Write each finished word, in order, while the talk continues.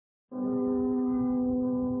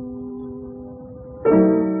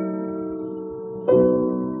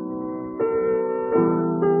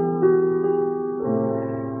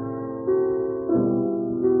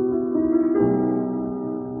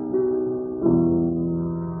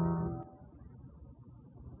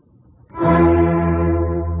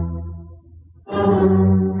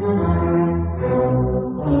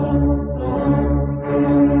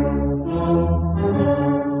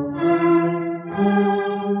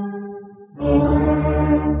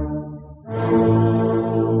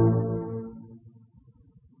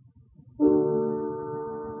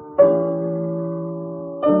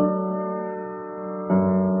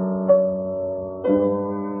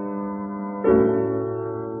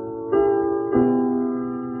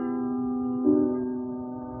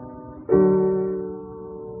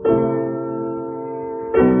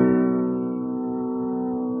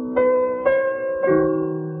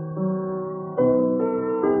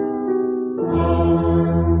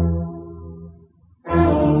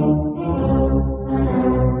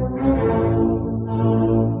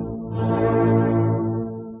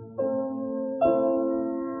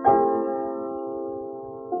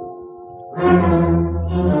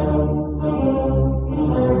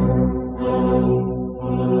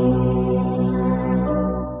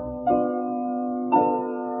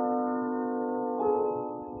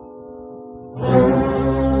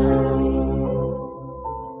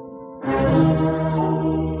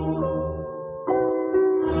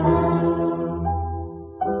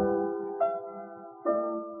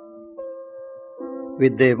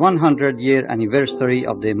With the 100-year anniversary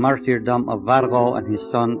of the martyrdom of Varga and his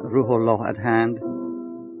son Ruhollah at hand,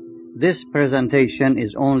 this presentation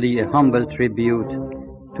is only a humble tribute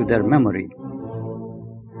to their memory.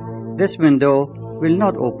 This window will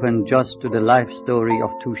not open just to the life story of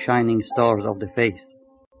two shining stars of the faith.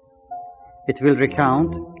 It will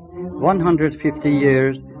recount 150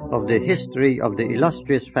 years of the history of the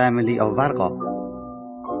illustrious family of Varga.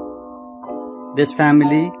 This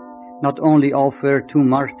family not only offered two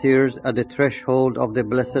martyrs at the threshold of the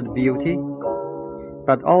blessed beauty,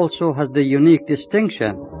 but also has the unique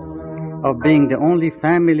distinction of being the only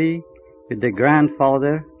family with the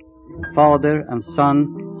grandfather, father, and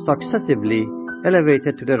son successively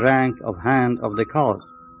elevated to the rank of hand of the cause.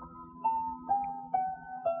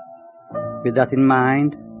 With that in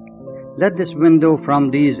mind, let this window from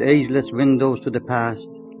these ageless windows to the past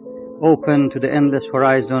open to the endless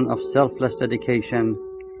horizon of selfless dedication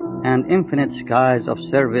and infinite skies of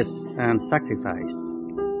service and sacrifice.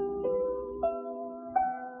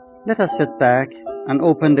 Let us sit back and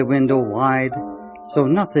open the window wide so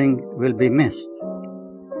nothing will be missed.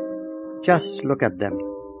 Just look at them.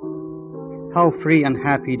 How free and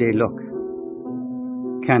happy they look.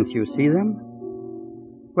 Can't you see them?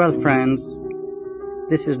 Well, friends,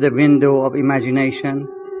 this is the window of imagination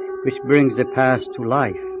which brings the past to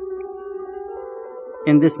life.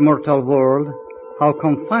 In this mortal world, how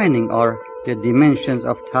confining are the dimensions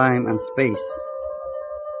of time and space.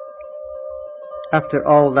 After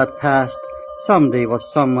all that passed, someday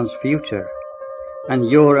was someone's future, and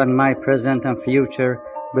your and my present and future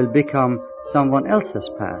will become someone else's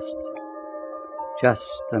past.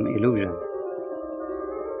 Just an illusion.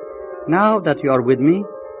 Now that you are with me,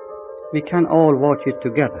 we can all watch it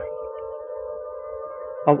together.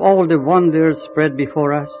 Of all the wonders spread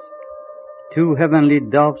before us, two heavenly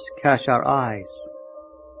doves catch our eyes.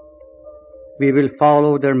 We will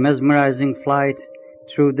follow their mesmerizing flight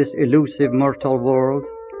through this elusive mortal world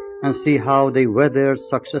and see how they weather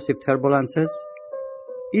successive turbulences,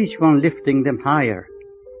 each one lifting them higher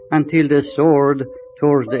until they soared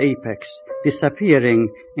towards the apex,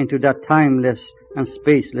 disappearing into that timeless and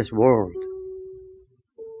spaceless world.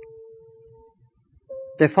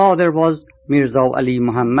 The father was Mirza Ali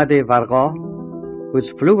Muhammad Varga,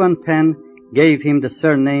 whose fluent pen gave him the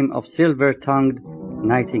surname of Silver-Tongued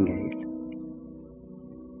Nightingale.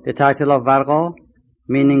 The title of Varga,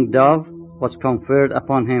 meaning dove, was conferred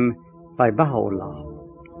upon him by Baha'u'llah.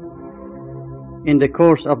 In the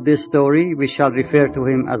course of this story, we shall refer to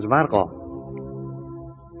him as Varga.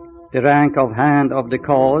 The rank of hand of the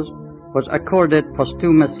cause was accorded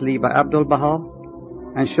posthumously by Abdul Baha,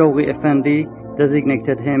 and Shoghi Effendi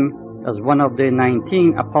designated him as one of the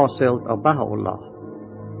 19 apostles of Baha'u'llah.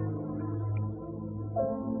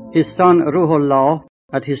 His son Ruhollah,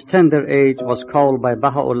 at his tender age, was called by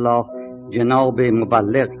Baha'u'llah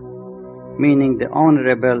Janab-e-Muballigh, meaning the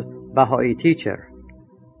honorable Baha'i teacher.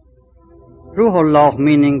 Ruhollah,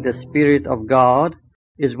 meaning the Spirit of God,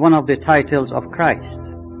 is one of the titles of Christ.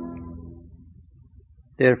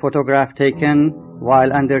 Their photograph taken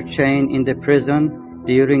while under chain in the prison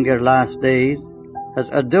during their last days has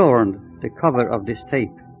adorned the cover of this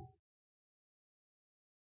tape.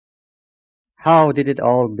 How did it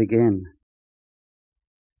all begin?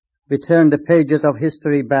 We turn the pages of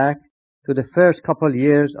history back to the first couple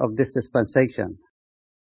years of this dispensation.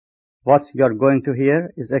 What you are going to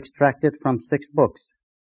hear is extracted from 6 books.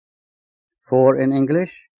 4 in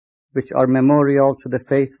English, which are Memorials to the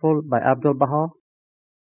Faithful by Abdul Baha,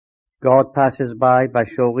 God Passes By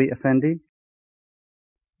Shoghi Effendi,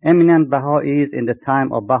 Eminent Baha'is in the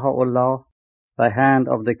Time of Baha'u'llah by hand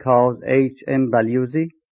of the cause H. M.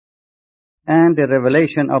 Baluzi, and The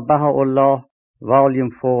Revelation of Baha'u'llah, Volume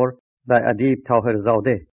 4 by Adib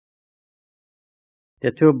Tahirzadeh. The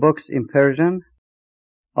 2 books in Persian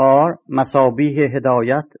are Masabih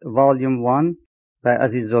Hidayat, Volume 1 by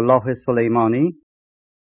Azizullah Sulaimani,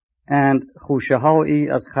 and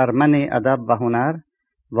Khushaha'i az Kharman Adab wa Hunar,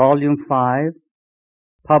 Volume 5,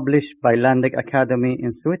 published by Landig Academy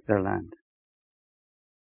in Switzerland.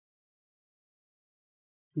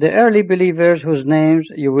 The early believers whose names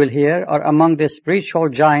you will hear are among the spiritual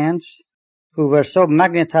giants who were so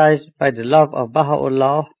magnetized by the love of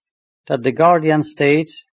Baha'u'llah that the Guardian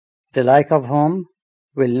states, the like of whom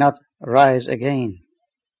will not rise again.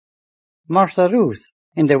 Martha Ruth,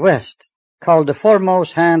 in the West, called the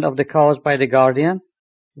foremost hand of the cause by The Guardian,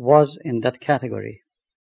 was in that category.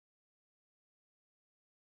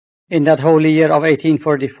 In that holy year of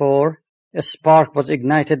 1844, a spark was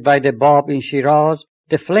ignited by the Bab in Shiraz,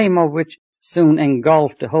 the flame of which soon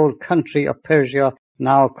engulfed the whole country of Persia,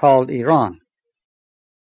 now called Iran.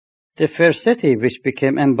 The first city which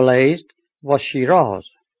became emblazed was Shiraz.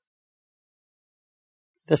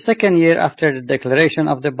 The second year after the declaration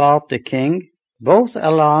of the Bab, the king, both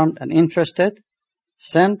alarmed and interested,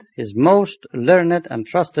 sent his most learned and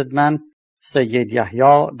trusted man, Sayyid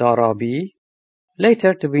Yahya Darabi,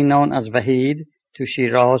 later to be known as Wahid, to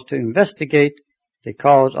Shiraz to investigate the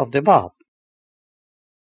cause of the Bab.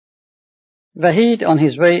 Wahid, on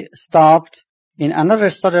his way, stopped in another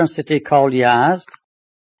southern city called Yazd,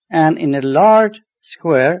 and in a large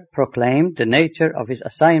square proclaimed the nature of his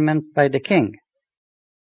assignment by the king.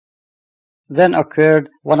 Then occurred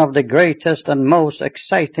one of the greatest and most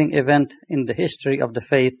exciting events in the history of the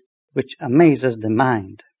faith, which amazes the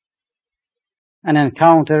mind. An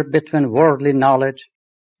encounter between worldly knowledge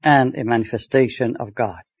and a manifestation of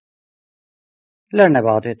God. Learn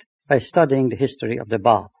about it by studying the history of the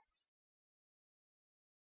Bab.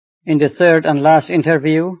 In the third and last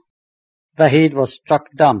interview, Wahid was struck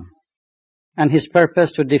dumb, and his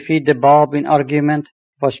purpose to defeat the Bab in argument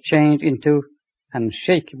was changed into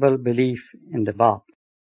unshakable belief in the Bab.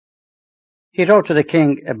 He wrote to the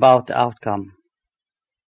king about the outcome.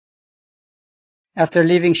 After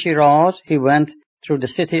leaving Shiraz, he went through the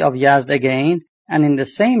city of Yazd again, and in the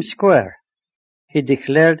same square, he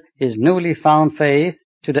declared his newly found faith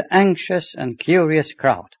to the anxious and curious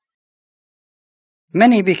crowd.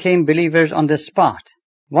 Many became believers on the spot.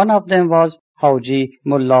 One of them was Haji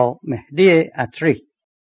Mullah Mehdi Atri.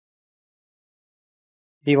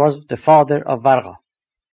 He was the father of Varga.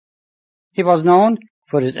 He was known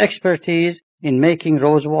for his expertise in making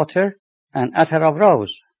rose water and attar of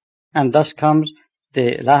rose, and thus comes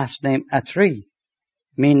the last name Atri,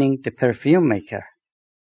 meaning the perfume maker.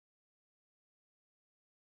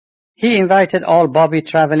 He invited all Babi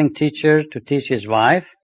traveling teachers to teach his wife,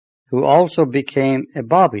 who also became a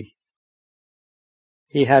Babi.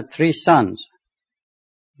 He had 3 sons,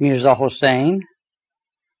 Mirza Hussain,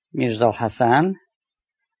 Mirza Hassan,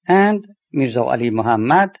 and Mirza Ali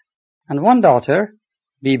Muhammad, and 1 daughter,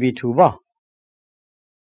 Bibi Tuba.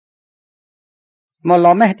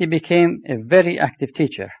 Mullah Mehdi became a very active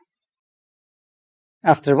teacher.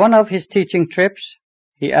 After one of his teaching trips,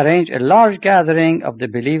 he arranged a large gathering of the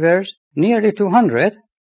believers, nearly 200,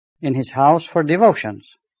 in his house for devotions.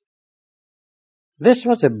 This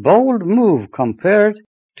was a bold move compared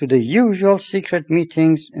to the usual secret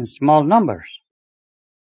meetings in small numbers.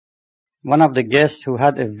 One of the guests, who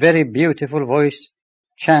had a very beautiful voice,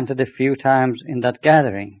 chanted a few times in that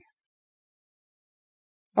gathering.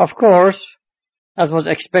 Of course, as was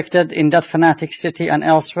expected in that fanatic city and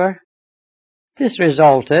elsewhere, this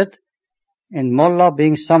resulted in Mullah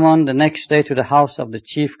being summoned the next day to the house of the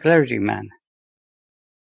chief clergyman.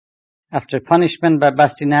 After punishment by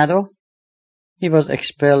bastinado, he was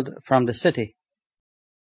expelled from the city.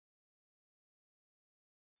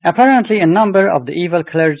 Apparently, a number of the evil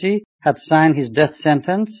clergy had signed his death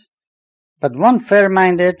sentence, but one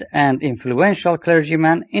fair-minded and influential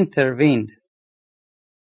clergyman intervened.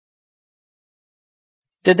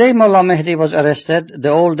 The day Mullah Mehdi was arrested, the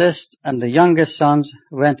oldest and the youngest sons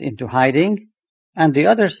went into hiding, and the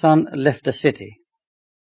other son left the city.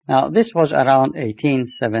 Now, this was around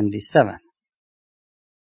 1877.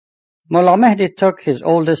 Mullah Mehdi took his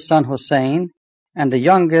oldest son Hussein and the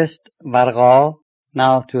youngest Varga,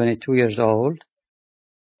 now 22 years old,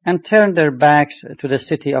 and turned their backs to the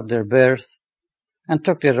city of their birth and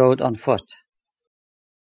took the road on foot.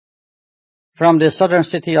 From the southern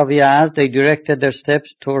city of Yazd, they directed their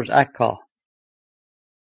steps towards Akka.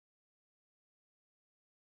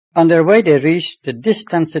 On their way, they reached the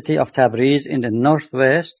distant city of Tabriz in the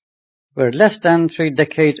northwest, where less than 3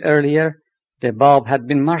 decades earlier, the Bab had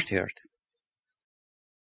been martyred.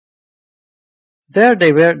 There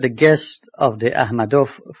they were the guests of the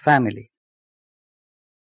Ahmadov family.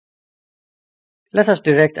 Let us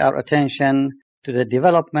direct our attention to the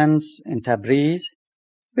developments in Tabriz,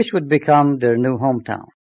 which would become their new hometown.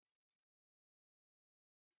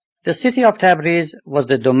 The city of Tabriz was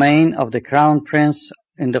the domain of the crown prince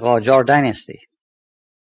in the Qajar dynasty.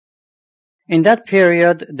 In that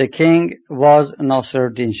period, the king was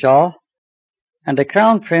Nasruddin Shah, and the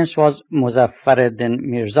crown prince was Muzaffaruddin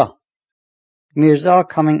Mirza. Mirza,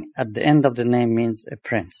 coming at the end of the name, means a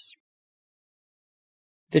prince.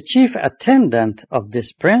 The chief attendant of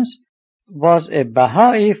this prince was a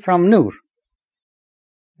Baha'i from Nur.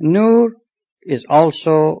 Nur is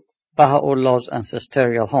also Baha'u'llah's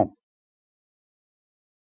ancestral home.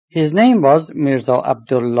 His name was Mirza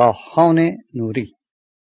Abdullah Khan Nuri.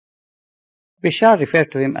 We shall refer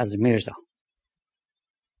to him as Mirza.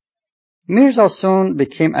 Mirza soon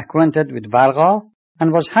became acquainted with Varga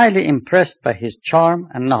and was highly impressed by his charm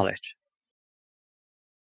and knowledge.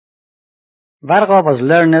 Varga was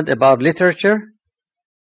learned about literature,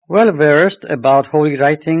 well versed about holy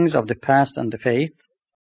writings of the past and the faith.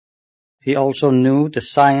 He also knew the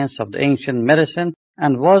science of the ancient medicine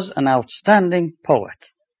and was an outstanding poet.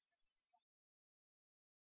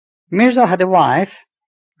 Mirza had a wife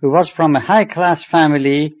who was from a high-class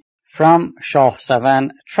family from Shah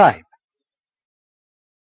Savan tribe.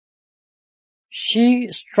 She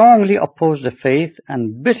strongly opposed the faith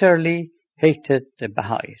and bitterly hated the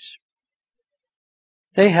Baha'is.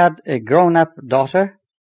 They had a grown-up daughter,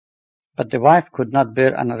 but the wife could not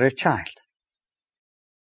bear another child.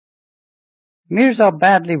 Mirza,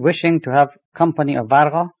 badly wishing to have company of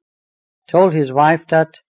Varga, told his wife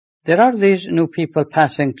that there are these new people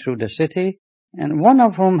passing through the city, and one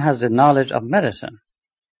of whom has the knowledge of medicine.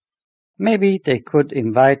 Maybe they could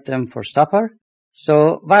invite them for supper,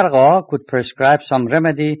 so Varga could prescribe some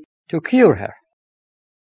remedy to cure her.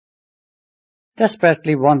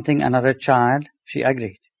 Desperately wanting another child, she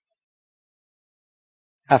agreed.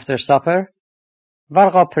 After supper,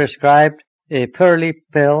 Varga prescribed a pearly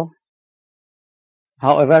pill.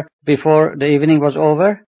 However, before the evening was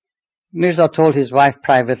over, Mirza told his wife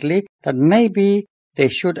privately that maybe they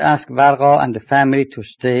should ask Varga and the family to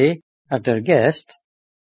stay as their guest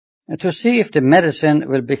to see if the medicine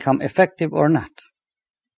will become effective or not.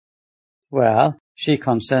 Well, she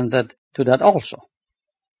consented to that also.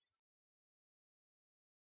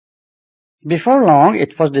 Before long,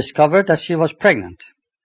 it was discovered that she was pregnant.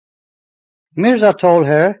 Mirza told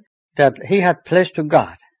her that he had pledged to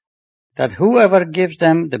God that whoever gives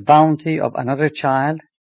them the bounty of another child,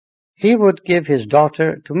 he would give his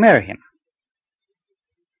daughter to marry him.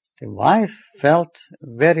 The wife felt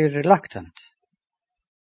very reluctant.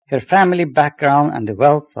 Her family background and the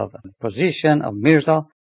wealth of and position of Mirza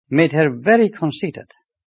made her very conceited.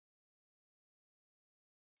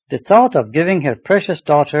 The thought of giving her precious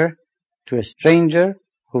daughter to a stranger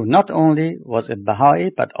who not only was a Baha'i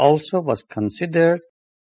but also was considered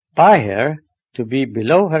by her to be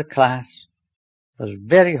below her class was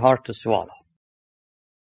very hard to swallow.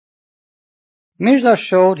 Mirza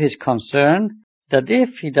showed his concern that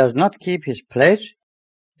if he does not keep his pledge,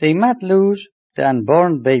 they might lose the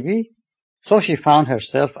unborn baby, so she found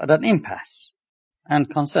herself at an impasse and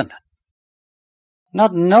consented,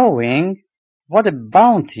 not knowing what a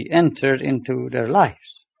bounty entered into their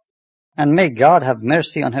lives, and may God have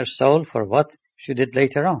mercy on her soul for what she did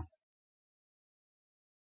later on.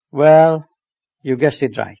 Well, you guessed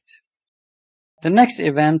it right. The next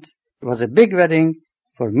event was a big wedding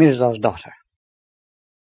for Mirza's daughter.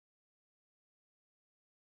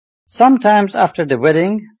 Sometimes after the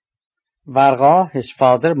wedding, Varga, his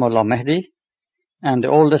father Mullah Mehdi, and the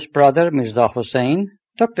oldest brother Mirza Hussain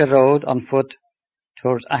took the road on foot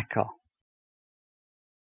towards Akka.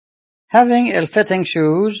 Having ill-fitting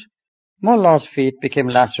shoes, Mullah's feet became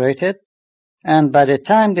lacerated, and by the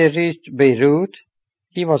time they reached Beirut,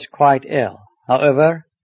 he was quite ill. However,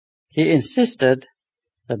 he insisted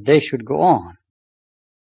that they should go on.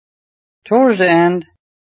 Towards the end,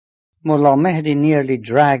 Mullah Mehdi nearly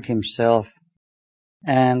dragged himself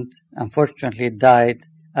and unfortunately died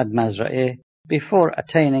at Mazra'eh before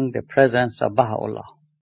attaining the presence of Baha'u'llah.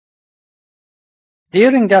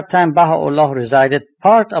 During that time, Baha'u'llah resided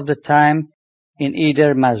part of the time in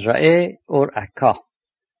either Mazra'eh or Akka.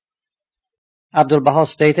 Abdul Baha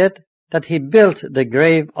stated that he built the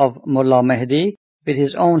grave of Mullah Mehdi with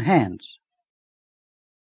his own hands.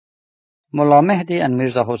 Mullah Mehdi and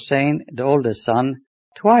Mirza Hussain, the oldest son,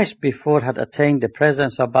 twice before had attained the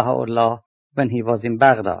presence of Baha'u'llah when he was in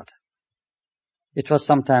Baghdad. It was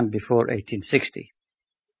sometime before 1860.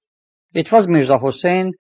 It was Mirza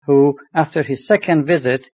Hussain who, after his second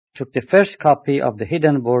visit, took the first copy of the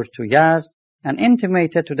hidden words to Yazd and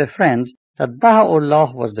intimated to the friends that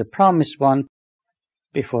Baha'u'llah was the promised one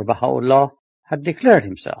before Baha'u'llah had declared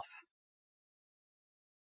himself.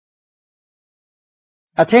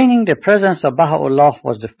 Attaining the presence of Baha'u'llah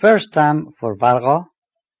was the first time for Varga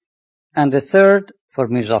and the third for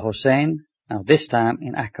Mirza Hussain, now this time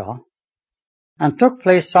in Akka, and took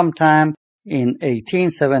place sometime in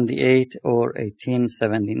 1878 or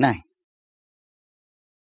 1879.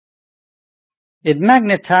 It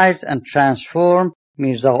magnetized and transformed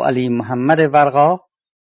Mirza Ali Muhammad Varga,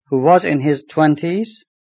 who was in his 20s,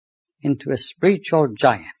 into a spiritual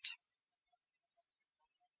giant.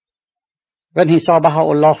 When he saw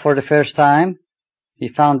Baha'u'llah for the first time, he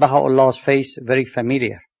found Baha'u'llah's face very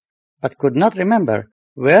familiar, but could not remember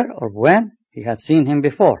where or when he had seen him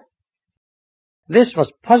before. This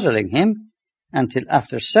was puzzling him until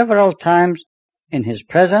after several times in his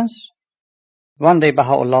presence, one day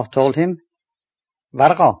Baha'u'llah told him,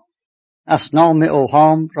 Varqa, asnam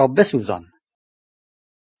oham ra besuzan,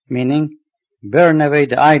 meaning, burn away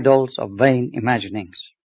the idols of vain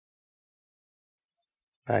imaginings.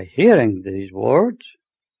 By hearing these words,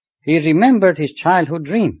 he remembered his childhood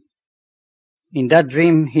dream. In that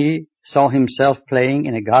dream, he saw himself playing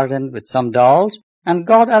in a garden with some dolls, and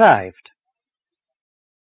God arrived.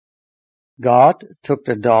 God took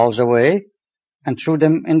the dolls away and threw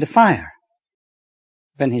them in the fire.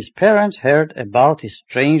 When his parents heard about his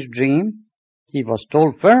strange dream, he was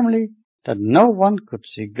told firmly that no one could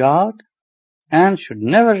see God and should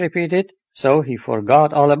never repeat it, so he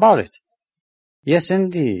forgot all about it. Yes,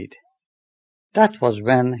 indeed. That was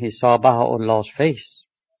when he saw Baha'u'llah's face.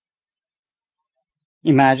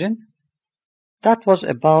 Imagine, that was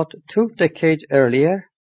about 2 decades earlier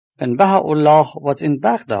when Baha'u'llah was in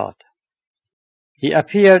Baghdad. He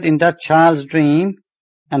appeared in that child's dream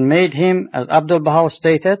and made him, as Abdul Baha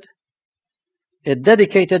stated, a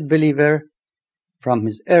dedicated believer from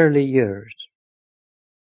his early years.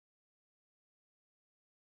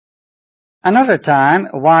 Another time,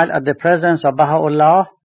 while at the presence of Baha'u'llah,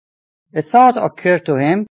 a thought occurred to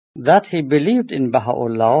him that he believed in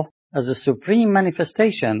Baha'u'llah as a supreme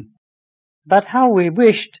manifestation, but how he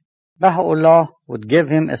wished Baha'u'llah would give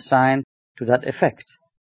him a sign to that effect.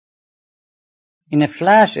 In a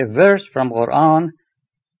flash, a verse from Quran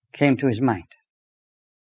came to his mind.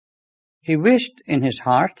 He wished in his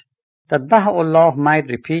heart that Baha'u'llah might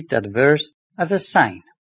repeat that verse as a sign.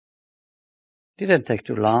 Didn't take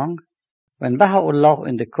too long when Baha'u'llah,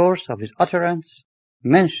 in the course of his utterance,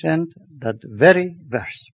 mentioned that very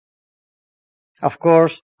verse. Of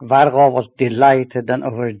course, Varqa was delighted and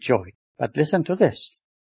overjoyed. But listen to this.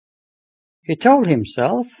 He told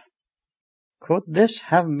himself, could this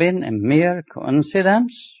have been a mere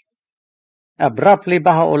coincidence? Abruptly,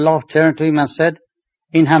 Baha'u'llah turned to him and said,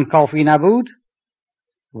 In ham kafi nabud?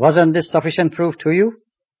 Wasn't this sufficient proof to you?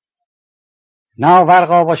 Now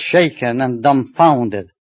Varqa was shaken and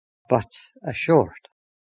dumbfounded, but assured.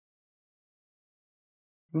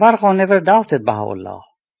 Varqa never doubted Baha'u'llah,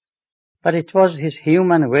 but it was his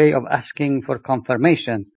human way of asking for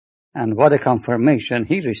confirmation, and what a confirmation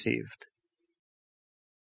he received.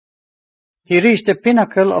 He reached the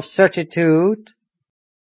pinnacle of certitude,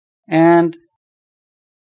 and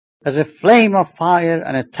as a flame of fire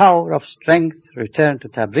and a tower of strength returned to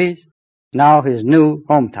Tabriz, now his new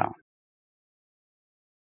hometown.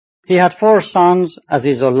 He had 4 sons,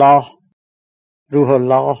 Azizullah,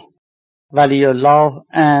 Ruhullah, Waliullah,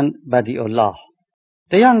 and Badiullah.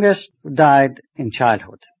 The youngest died in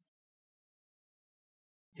childhood.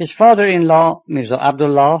 His father-in-law, Mirza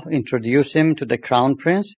Abdullah, introduced him to the crown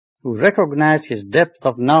prince, who recognized his depth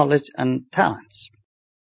of knowledge and talents.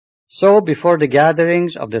 So, before the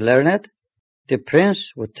gatherings of the learned, the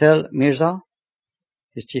prince would tell Mirza,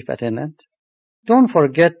 his chief attendant, don't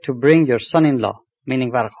forget to bring your son-in-law,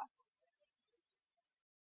 meaning Varqa.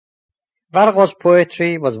 Varqa's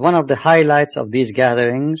poetry was one of the highlights of these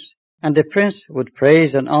gatherings, and the prince would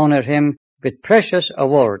praise and honor him with precious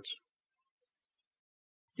awards.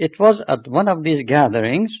 It was at one of these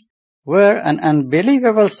gatherings where an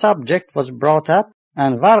unbelievable subject was brought up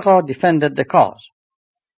and Varqa defended the cause.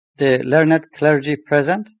 The learned clergy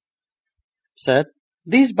present said,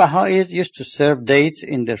 these Baha'is used to serve dates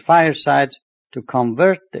in their firesides to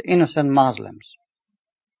convert the innocent Muslims.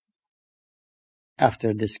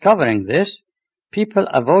 After discovering this, people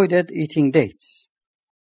avoided eating dates.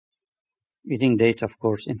 Eating dates, of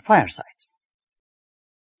course, in firesides.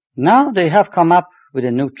 Now they have come up with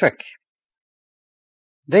a new trick.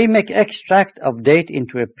 They make extract of date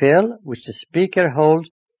into a pill which the speaker holds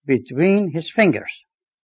between his fingers.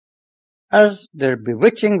 As their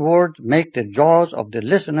bewitching words make the jaws of the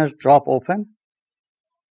listeners drop open,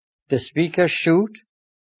 the speaker shoots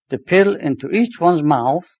the pill into each one's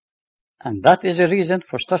mouth, and that is a reason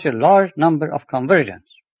for such a large number of conversions.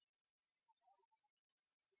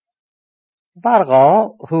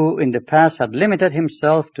 Varqa, who in the past had limited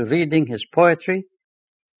himself to reading his poetry,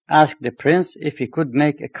 asked the prince if he could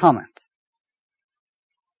make a comment.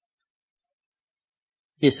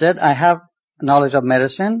 He said, I have knowledge of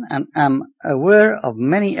medicine and am aware of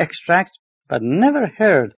many extracts, but never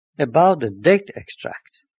heard about the date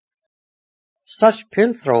extract. Such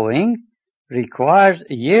pill throwing requires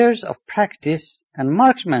years of practice and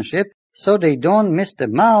marksmanship so they don't miss the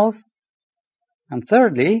mouth. And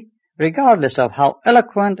thirdly, regardless of how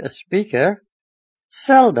eloquent a speaker,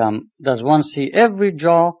 seldom does one see every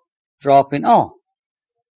jaw drop in awe.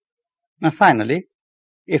 And finally,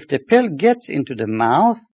 if the pill gets into the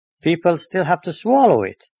mouth, people still have to swallow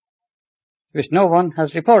it, which no one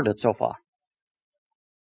has reported so far.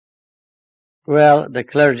 Well, the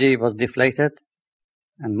clergy was deflated,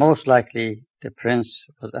 and most likely the prince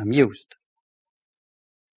was amused.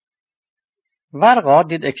 Varga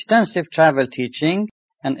did extensive travel teaching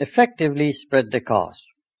and effectively spread the cause,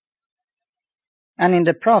 and in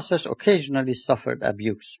the process occasionally suffered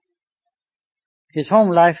abuse. His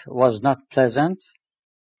home life was not pleasant,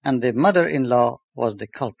 and the mother-in-law was the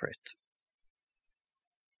culprit.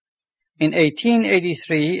 In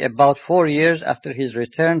 1883, about 4 years after his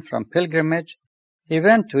return from pilgrimage, he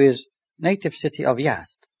went to his native city of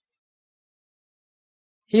Yazd.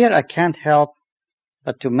 Here I can't help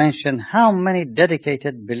but to mention how many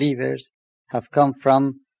dedicated believers have come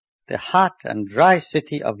from the hot and dry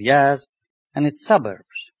city of Yazd and its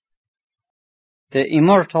suburbs. The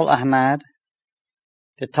immortal Ahmad,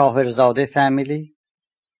 the Tahirzadeh family,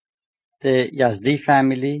 the Yazdi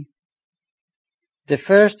family, the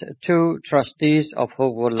first 2 trustees of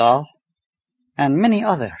Hugullah, and many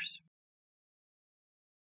others.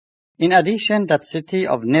 In addition, that city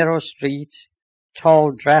of narrow streets,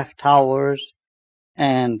 tall draft towers,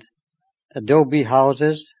 and adobe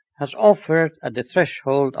houses has offered at the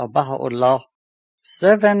threshold of Baha'u'llah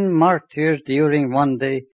 7 martyrs during one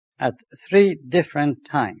day at 3 different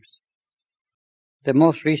times. The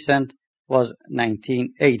most recent was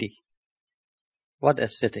 1980. What a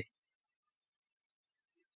city.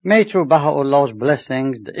 May through Baha'u'llah's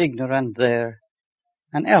blessings the ignorant there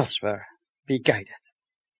and elsewhere be guided.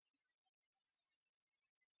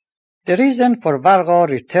 The reason for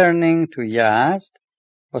Varga returning to Yazd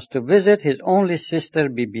was to visit his only sister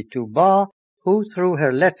Bibi Tuba, who through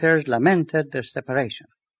her letters lamented their separation.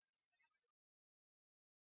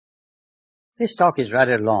 This talk is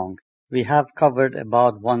rather long. We have covered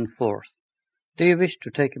about 1/4. Do you wish to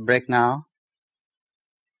take a break now?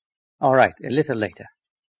 All right, a little later.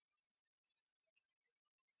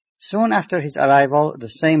 Soon after his arrival, the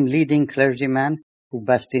same leading clergyman who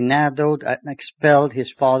bastinadoed and expelled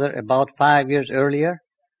his father about 5 years earlier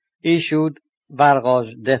issued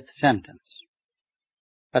Varga's death sentence.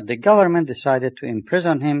 But the government decided to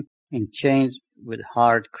imprison him in chains with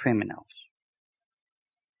hard criminals.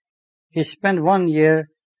 He spent 1 year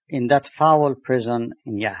in that foul prison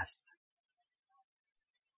in Yazd.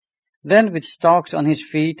 Then, with stocks on his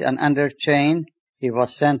feet and under chain, he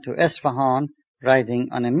was sent to Esfahan riding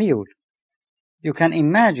on a mule. You can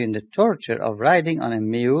imagine the torture of riding on a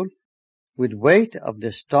mule with weight of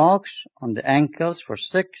the stocks on the ankles for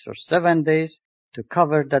 6 or 7 days to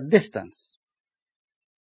cover that distance.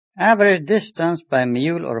 Average distance by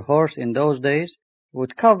mule or horse in those days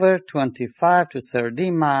would cover 25 to 30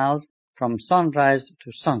 miles from sunrise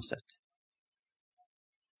to sunset.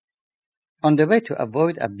 On the way to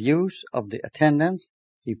avoid abuse of the attendants,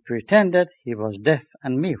 he pretended he was deaf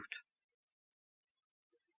and mute.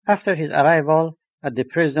 After his arrival at the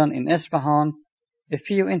prison in Esfahan, a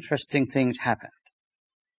few interesting things happened.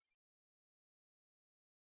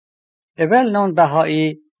 A well-known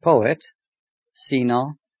Baha'i poet,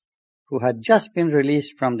 Sina, who had just been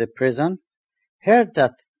released from the prison, heard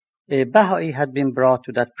that a Baha'i had been brought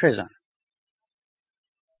to that prison.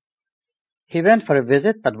 He went for a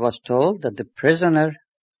visit but was told that the prisoner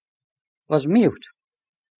was mute.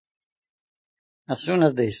 As soon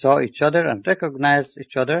as they saw each other and recognized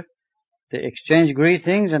each other, they exchanged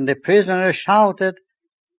greetings and the prisoner shouted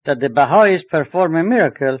that the Baha'is performed a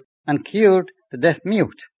miracle and cured the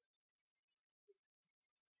deaf-mute.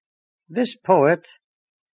 This poet,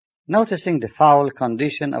 noticing the foul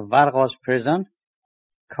condition of Varga's prison,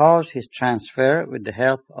 caused his transfer with the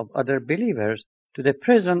help of other believers to the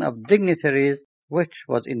prison of dignitaries, which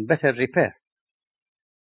was in better repair.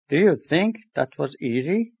 Do you think that was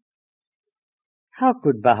easy? How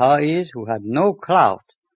could Baha'is who had no clout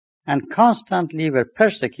and constantly were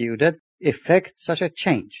persecuted effect such a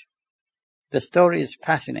change? The story is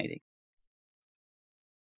fascinating.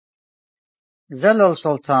 Zalal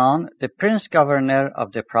Sultan, the prince governor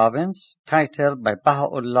of the province, titled by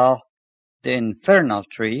Baha'u'llah the Infernal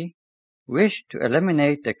Tree, wished to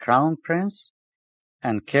eliminate the crown prince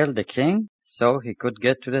and kill the king so he could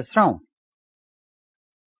get to the throne.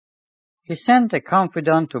 He sent a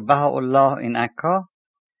confidant to Baha'u'llah in Akka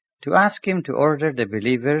to ask him to order the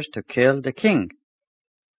believers to kill the king.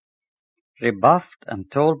 Rebuffed and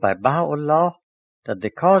told by Baha'u'llah that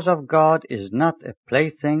the cause of God is not a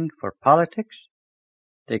plaything for politics,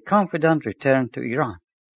 the confidant returned to Iran.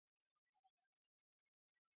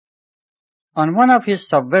 On one of his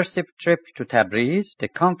subversive trips to Tabriz, the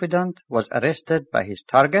confidant was arrested by his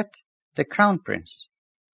target, the Crown Prince.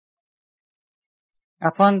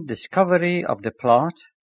 Upon discovery of the plot,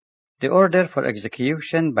 the order for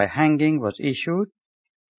execution by hanging was issued,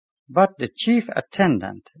 but the chief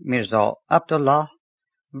attendant, Mirza Abdullah,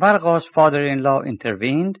 Varga's father-in-law,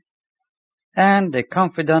 intervened, and the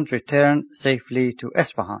confidant returned safely to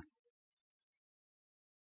Esfahan.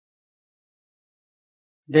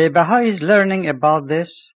 The Baha'is, learning about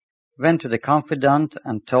this, went to the confidant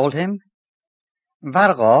and told him,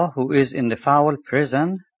 Varga, who is in the foul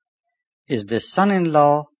prison, is the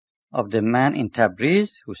son-in-law of the man in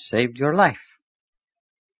Tabriz who saved your life.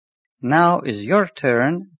 Now is your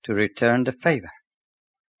turn to return the favor.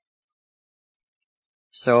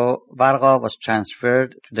 So Varga was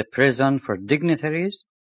transferred to the prison for dignitaries,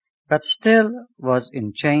 but still was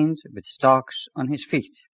in chains with stocks on his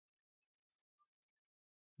feet.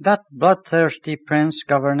 That bloodthirsty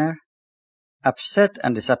prince-governor, upset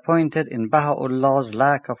and disappointed in Baha'u'llah's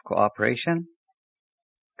lack of cooperation,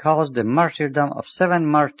 caused the martyrdom of 7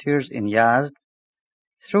 martyrs in Yazd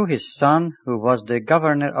through his son, who was the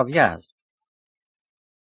governor of Yazd.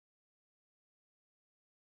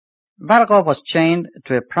 Varga was chained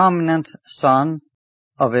to a prominent son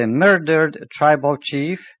of a murdered tribal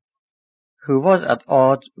chief who was at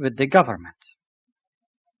odds with the government.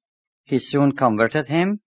 He soon converted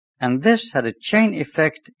him, and this had a chain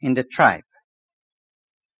effect in the tribe.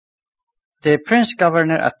 The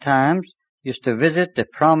prince-governor at times used to visit the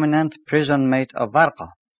prominent prison mate of Varga,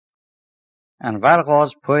 and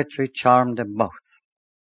Varga's poetry charmed them both.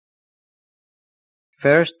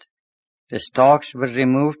 First, the stocks were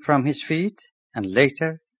removed from his feet, and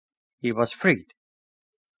later he was freed.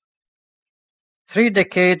 3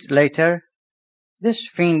 decades later, this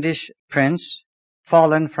fiendish prince,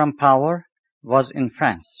 fallen from power, was in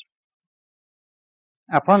France.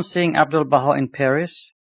 Upon seeing Abdu'l-Baha in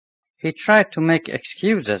Paris, he tried to make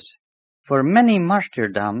excuses for many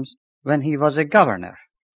martyrdoms when he was a governor.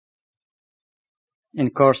 In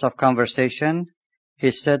course of conversation,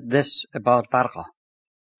 he said this about Varga.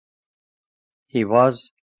 He was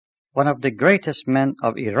one of the greatest men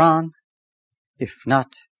of Iran, if not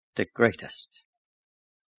the greatest.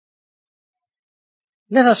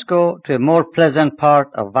 Let us go to a more pleasant part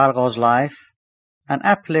of Varga's life, an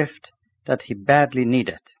uplift that he badly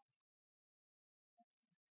needed.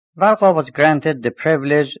 Varga was granted the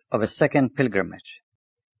privilege of a second pilgrimage.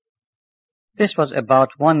 This was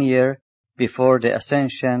about 1 year before the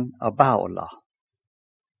ascension of Baha'u'llah.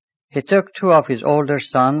 He took 2 of his older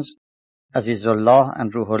sons, Azizullah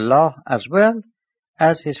and Ruhullah, as well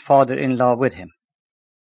as his father-in-law with him.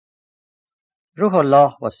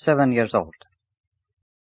 Ruhullah was 7 years old.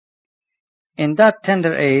 In that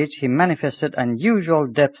tender age, he manifested unusual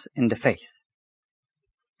depth in the faith.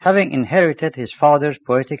 Having inherited his father's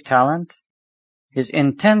poetic talent, his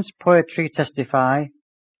intense poetry testifies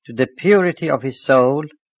to the purity of his soul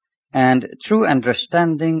and true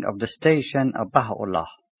understanding of the station of Baha'u'llah.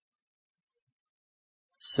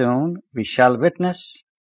 Soon we shall witness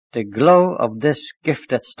the glow of this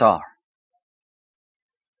gifted star.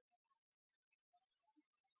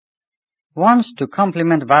 Once, to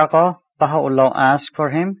compliment Varga, Baha'u'llah asked for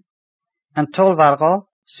him and told Varga,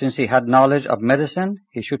 since he had knowledge of medicine,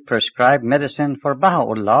 he should prescribe medicine for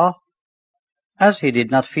Baha'u'llah, as he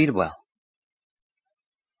did not feel well.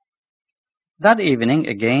 That evening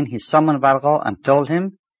again he summoned Varga and told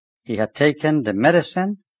him he had taken the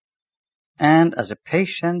medicine, and as a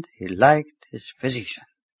patient he liked his physician.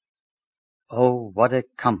 Oh, what a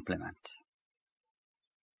compliment!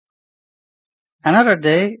 Another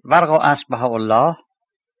day, Varga asked Baha'u'llah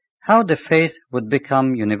how the faith would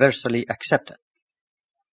become universally accepted.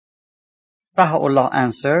 Baha'u'llah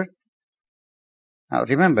answered, now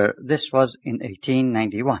remember, this was in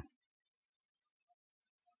 1891,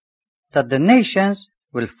 that the nations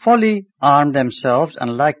will fully arm themselves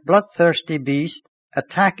and like bloodthirsty beasts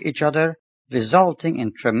attack each other, resulting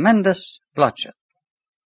in tremendous bloodshed.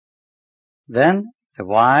 Then the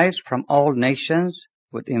wise from all nations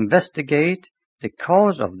would investigate the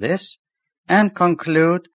cause of this and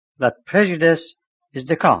conclude that prejudice is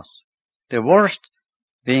the cause, the worst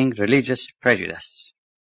being religious prejudice.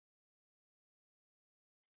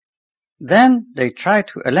 Then they try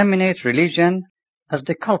to eliminate religion as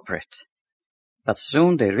the culprit, but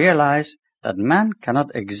soon they realize that man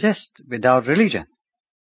cannot exist without religion.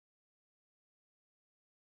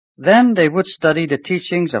 Then they would study the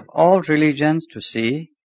teachings of all religions to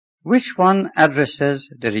see which one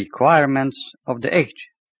addresses the requirements of the age.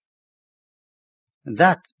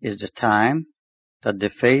 that is the time that the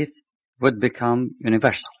faith would become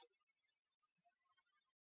universal.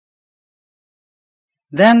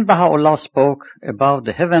 Then Baha'u'llah spoke about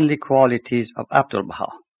the heavenly qualities of Abdu'l-Baha.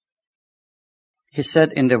 He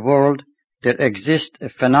said in the world there exists a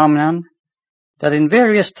phenomenon that in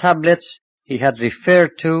various tablets he had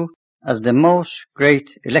referred to as the most great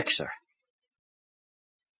elixir.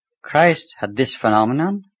 Christ had this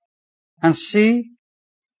phenomenon, and see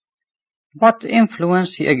what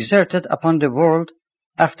influence he exerted upon the world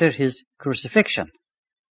after his crucifixion.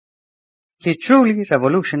 He truly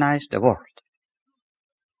revolutionized the world.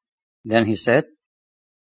 Then he said,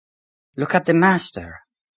 look at the Master,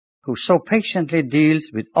 who so patiently deals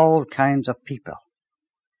with all kinds of people.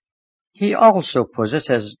 He also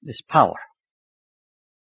possesses this power.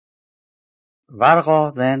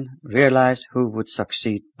 Varga then realized who would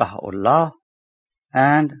succeed Baha'u'llah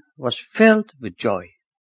and was filled with joy.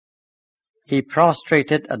 He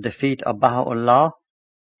prostrated at the feet of Baha'u'llah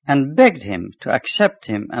and begged him to accept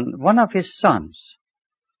him and one of his sons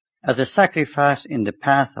as a sacrifice in the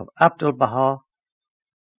path of Abdu'l-Baha,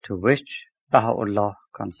 to which Baha'u'llah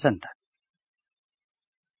consented.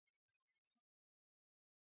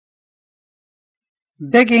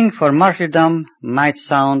 Begging for martyrdom might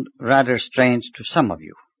sound rather strange to some of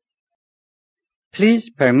you. Please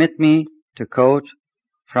permit me to quote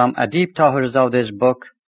from Adib Tahirzadeh's book,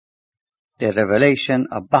 The Revelation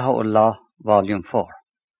of Baha'u'llah, Volume 4.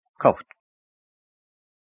 Quote,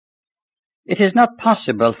 it is not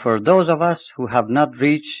possible for those of us who have not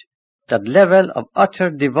reached that level of utter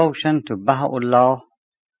devotion to Baha'u'llah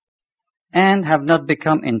and have not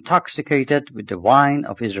become intoxicated with the wine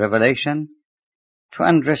of his revelation to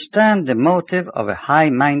understand the motive of a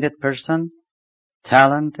high-minded person,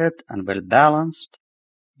 talented and well-balanced,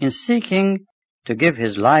 in seeking to give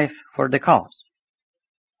his life for the cause.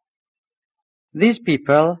 These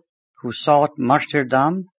people who sought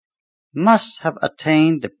martyrdom must have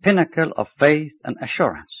attained the pinnacle of faith and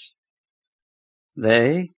assurance.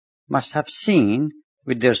 They must have seen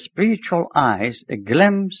with their spiritual eyes a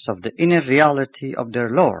glimpse of the inner reality of their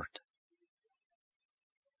Lord.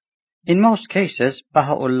 In most cases,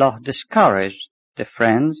 Baha'u'llah discouraged the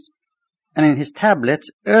friends and in his tablets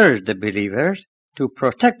urged the believers to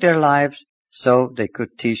protect their lives so they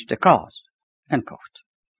could teach the cause. End quote.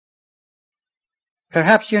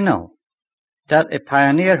 Perhaps you know that a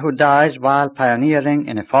pioneer who dies while pioneering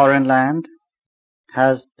in a foreign land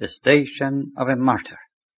has the station of a martyr.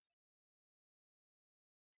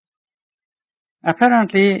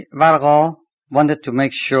 Apparently, Varga wanted to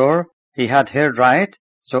make sure he had heard right,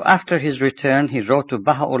 so after his return he wrote to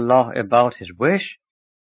Baha'u'llah about his wish,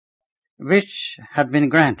 which had been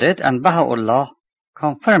granted, and Baha'u'llah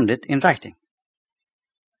confirmed it in writing.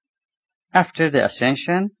 After the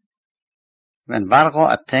ascension, when Varga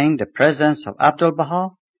attained the presence of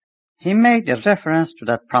Abdu'l-Baha, he made a reference to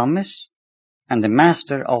that promise, and the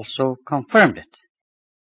Master also confirmed it.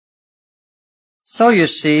 So you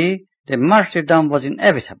see, the martyrdom was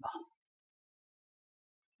inevitable.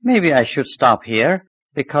 Maybe I should stop here,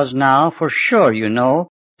 because now for sure you know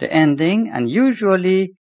the ending, and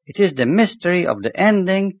usually it is the mystery of the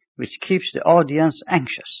ending which keeps the audience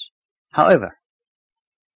anxious. However,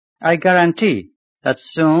 I guarantee that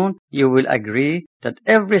soon you will agree that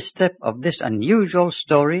every step of this unusual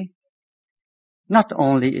story not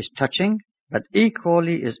only is touching, but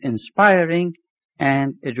equally is inspiring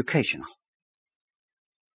and educational.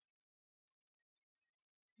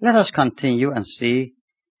 Let us continue and see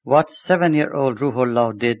what 7-year-old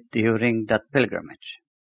Ruhullah did during that pilgrimage.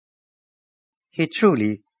 He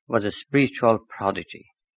truly was a spiritual prodigy.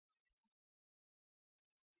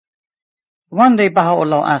 One day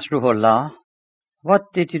Baha'u'llah asked Ruhullah,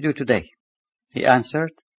 what did you do today? He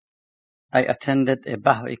answered, I attended a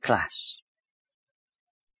Baha'i class.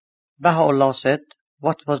 Baha'u'llah said,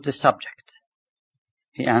 what was the subject?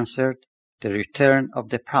 He answered, the return of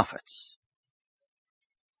the prophets.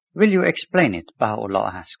 Will you explain it?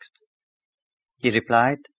 Baha'u'llah asked. He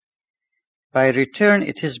replied, by return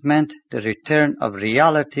it is meant the return of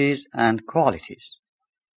realities and qualities.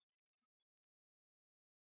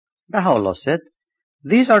 Baha'u'llah said,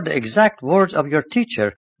 these are the exact words of your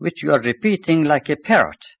teacher, which you are repeating like a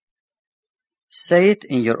parrot. Say it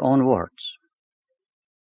in your own words.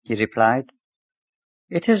 He replied,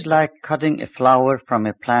 it is like cutting a flower from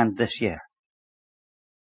a plant this year.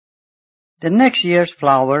 The next year's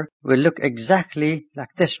flower will look exactly like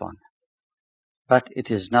this one, but it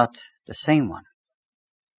is not the same one.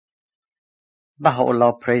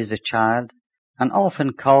 Baha'u'llah praised the child and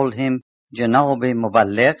often called him Janabi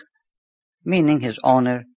Muballigh, meaning his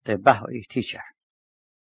honor, the Baha'i teacher.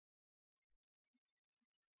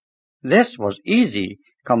 This was easy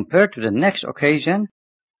compared to the next occasion,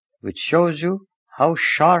 which shows you how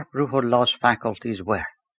sharp Ruhullah's faculties were.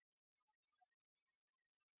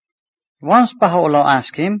 Once Baha'u'llah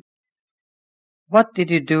asked him, "What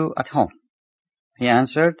did you do at home?" He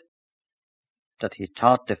answered that he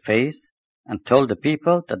taught the faith and told the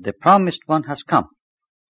people that the promised one has come.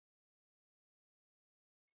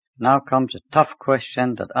 Now comes a tough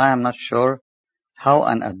question that I am not sure how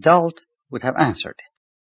an adult would have answered it.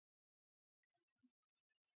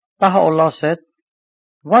 Baha'u'llah said,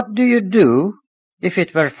 "What do you do if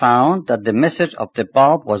it were found that the message of the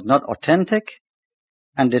Bab was not authentic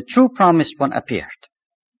and the true promised one appeared?"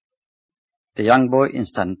 The young boy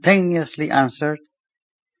instantaneously answered,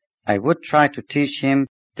 "I would try to teach him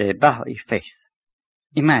the Baha'i faith."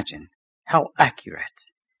 Imagine how accurate,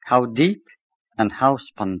 how deep, and how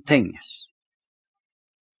spontaneous.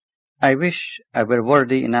 I wish I were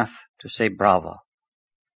worthy enough to say bravo.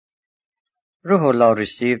 Ruhullah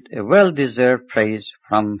received a well-deserved praise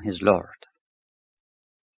from his Lord.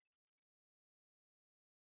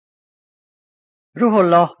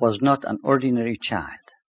 Ruhullah was not an ordinary child.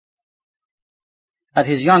 At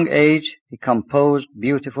his young age, he composed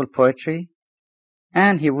beautiful poetry,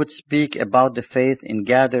 and he would speak about the faith in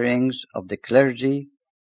gatherings of the clergy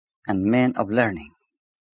and men of learning.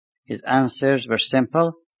 His answers were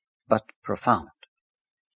simple but profound.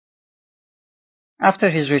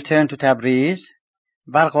 After his return to Tabriz,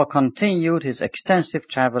 Barqa continued his extensive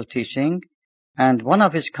travel teaching, and one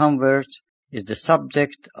of his converts is the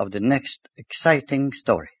subject of the next exciting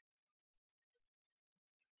story.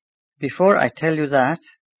 Before I tell you that,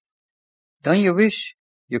 don't you wish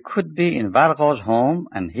you could be in Barqa's home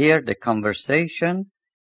and hear the conversation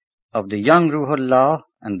of the young Ruhullah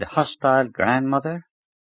and the hostile grandmother?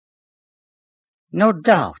 No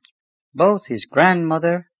doubt, both his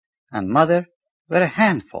grandmother and mother were a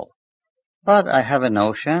handful, but I have a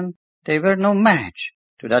notion they were no match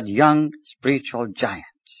to that young spiritual giant.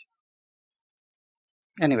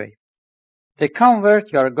 Anyway, the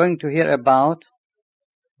convert you are going to hear about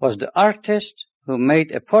was the artist who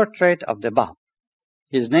made a portrait of the Bab.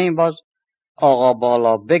 His name was Agha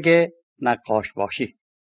Bala Beg Naqashbashi.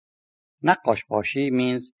 Naqashbashi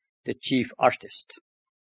means the chief artist.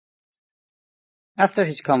 After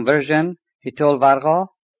his conversion, he told Barqa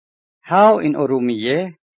how in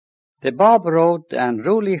Urumiyeh the Bab rode the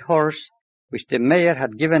unruly horse which the mayor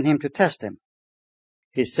had given him to test him.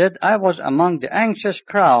 He said, "I was among the anxious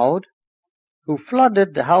crowd who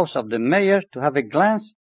flooded the house of the mayor to have a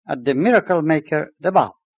glance at the miracle maker, the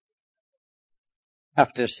Bab.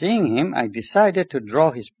 After seeing him, I decided to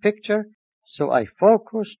draw his picture, so I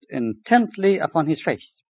focused intently upon his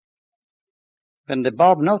face. When the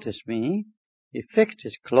Bab noticed me, he fixed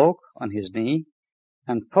his cloak on his knee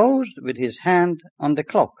and posed with his hand on the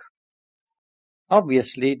cloak.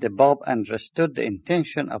 Obviously, the Bab understood the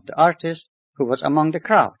intention of the artist who was among the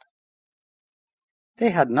crowd. They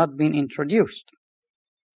had not been introduced."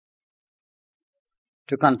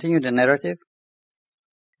 To continue the narrative,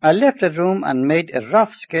 I left the room and made a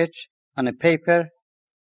rough sketch on a paper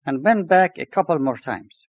and went back a couple more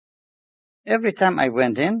times. Every time I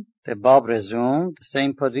went in, the Bab resumed the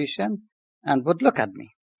same position and would look at me.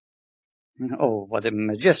 Oh, what a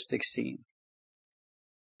majestic scene.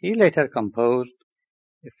 He later composed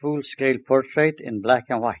a full-scale portrait in black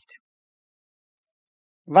and white.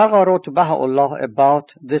 Barqa wrote to Baha'u'llah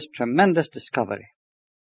about this tremendous discovery.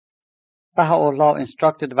 Baha'u'llah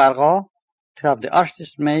instructed Barqa to have the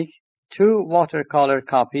artist make 2 watercolor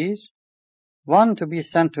copies, one to be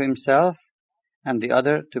sent to himself and the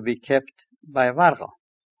other to be kept by Barqa.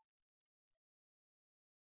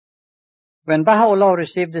 When Baha'u'llah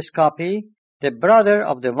received this copy, the brother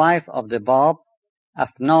of the wife of the Bab,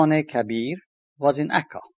 Afnan Kabir, was in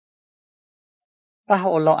Akka.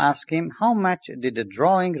 Baha'u'llah asked him how much did the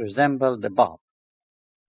drawing resemble the Bab,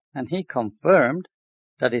 and he confirmed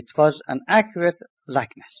that it was an accurate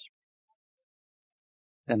likeness.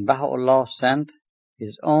 Then Baha'u'llah sent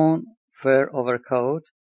his own fur overcoat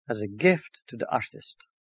as a gift to the artist.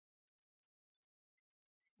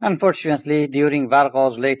 Unfortunately, during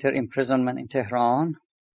Barqa's later imprisonment in Tehran,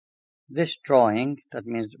 this drawing, that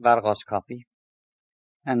means Barqa's copy,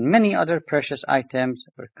 and many other precious items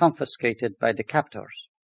were confiscated by the captors.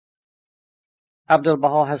 Abdul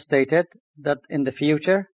Baha has stated that in the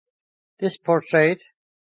future, this portrait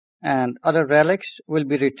and other relics will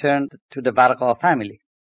be returned to the Barqa family.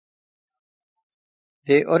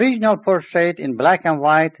 The original portrait in black and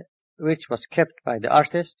white, which was kept by the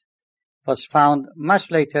artist, was found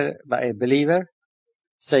much later by a believer,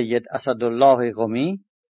 Sayyid Asadullah Ghumi,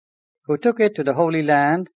 who took it to the Holy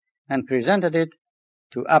Land and presented it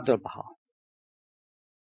to Abdu'l-Baha.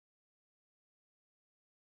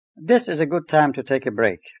 This is a good time to take a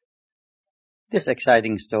break. This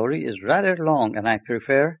exciting story is rather long, and I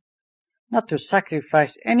prefer not to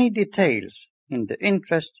sacrifice any details in the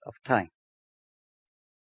interest of time.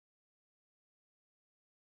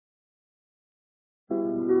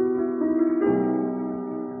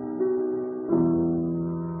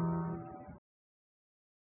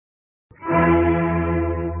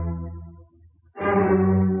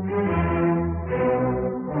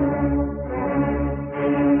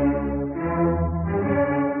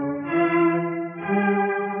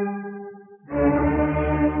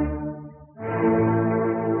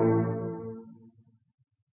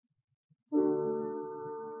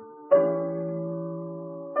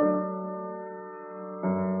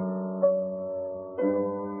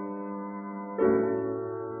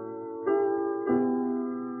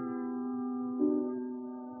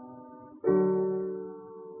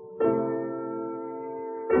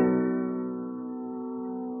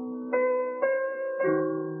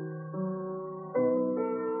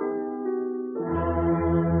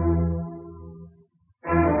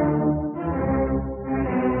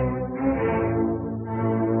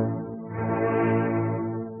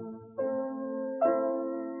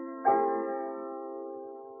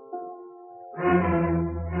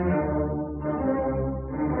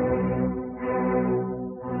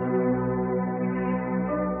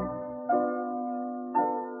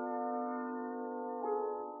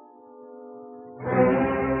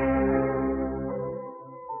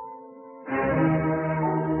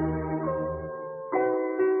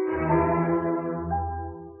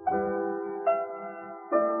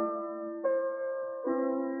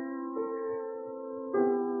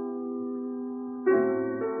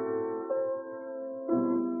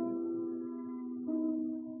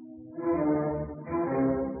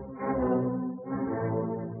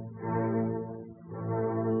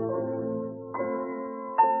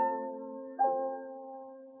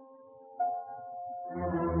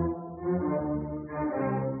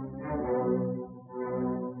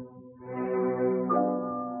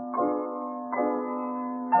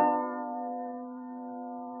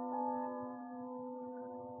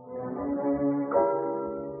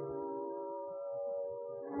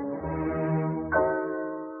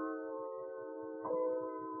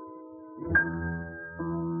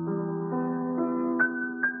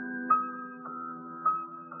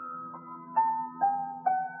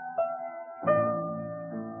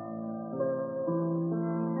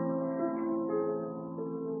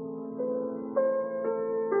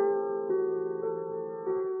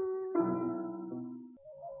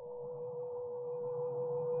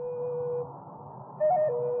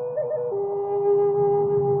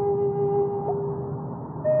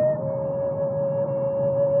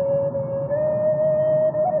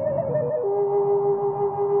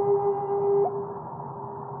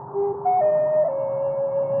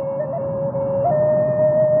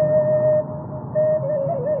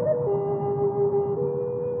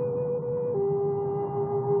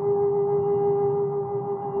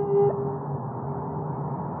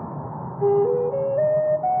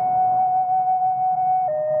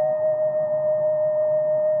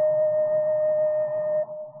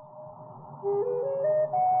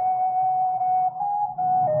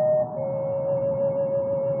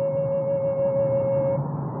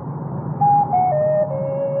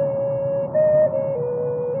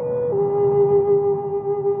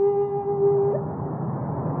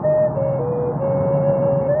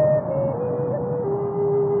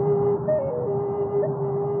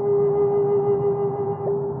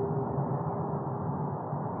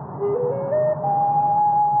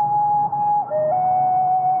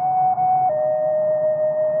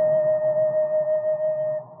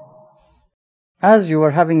 As you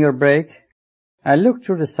were having your break, I looked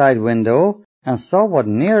through the side window and saw what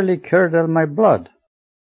nearly curdled my blood.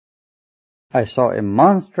 I saw a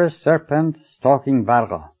monstrous serpent stalking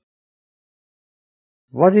Varga.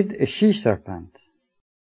 Was it a she-serpent?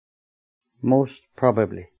 Most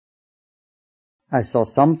probably. I saw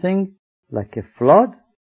something like a flood,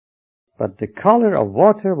 but the color of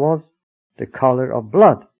water was the color of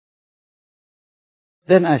blood.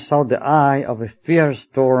 Then I saw the eye of a fierce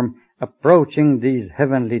storm approaching these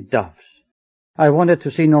heavenly doves. I wanted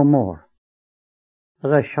to see no more.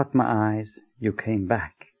 As I shut my eyes, you came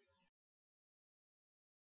back.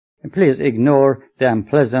 And please ignore the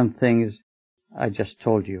unpleasant things I just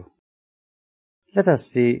told you. Let us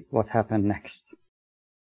see what happened next.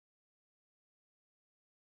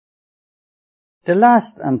 The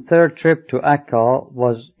last and third trip to Akka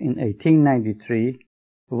was in 1893,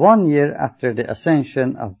 1 year after the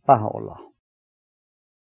ascension of Baha'u'llah.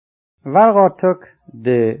 Varga took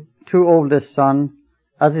the two oldest sons,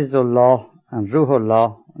 Azizullah and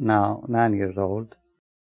Ruhullah, now 9 years old,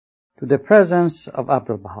 to the presence of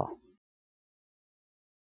Abdul Baha.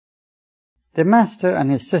 The master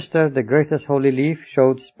and his sister, the greatest holy leaf,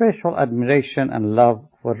 showed special admiration and love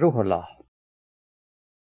for Ruhullah.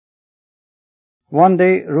 One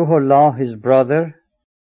day, Ruhullah, his brother,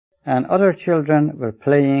 and other children were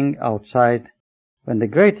playing outside when the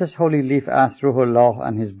greatest holy leaf asked Ruhullah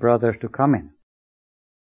and his brother to come in.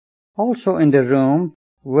 Also in the room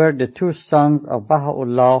were the two sons of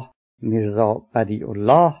Baha'u'llah, Mirza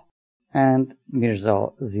Badi'ullah and Mirza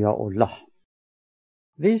Ziaullah.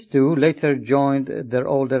 These two later joined their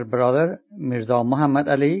older brother, Mirza Muhammad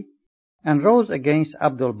Ali, and rose against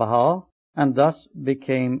Abdul Baha, and thus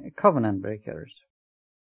became covenant breakers.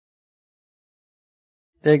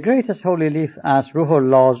 The greatest holy leaf asked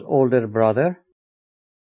Ruhullah's older brother,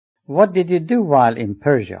 "What did you do while in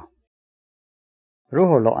Persia?"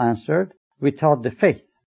 Ruhullah answered, "We taught the faith."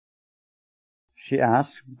 She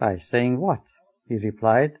asked, "By saying what?" He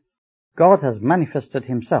replied, "God has manifested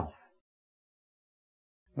himself."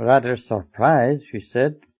 Rather surprised, she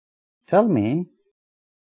said, "Tell me,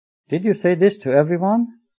 did you say this to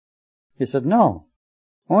everyone?" He said, "No,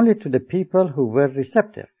 only to the people who were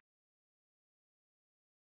receptive."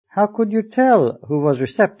 "How could you tell who was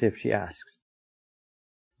receptive?" she asked.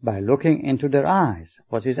 "By looking into their eyes,"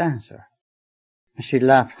 was his answer. She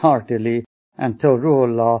laughed heartily and told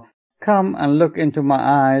Ruhullah, "Come and look into my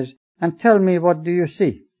eyes and tell me, what do you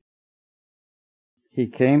see?" He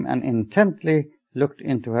came and intently looked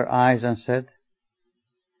into her eyes and said,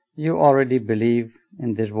 "You already believe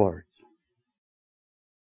in these words."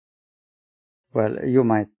 Well, you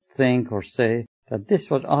might think or say that this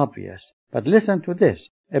was obvious, but listen to this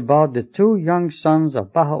about the two young sons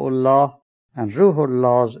of Baha'u'llah and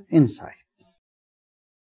Ruhullah's insight.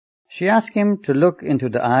 She asked him to look into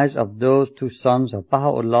the eyes of those two sons of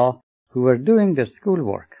Baha'u'llah who were doing their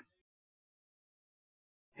schoolwork.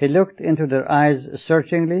 He looked into their eyes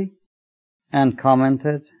searchingly and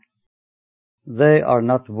commented, "They are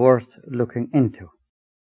not worth looking into."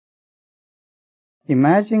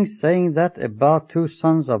 Imagine saying that about two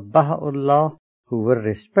sons of Baha'u'llah who were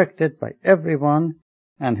respected by everyone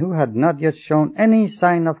and who had not yet shown any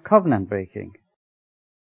sign of covenant breaking.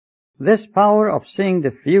 This power of seeing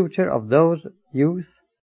the future of those youth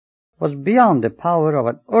was beyond the power of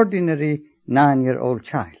an ordinary 9-year-old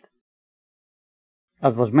child.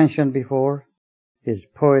 As was mentioned before, his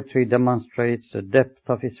poetry demonstrates the depth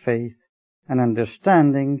of his faith and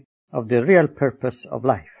understanding of the real purpose of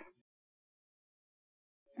life.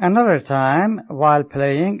 Another time, while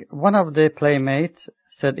playing, one of the playmates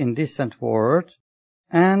said indecent words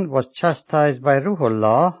and was chastised by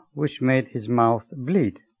Ruhullah, which made his mouth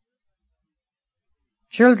bleed.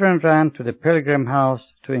 Children ran to the pilgrim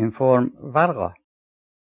house to inform Varga.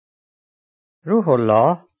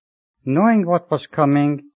 Ruhullah, knowing what was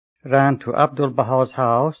coming, ran to Abdul Baha's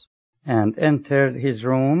house and entered his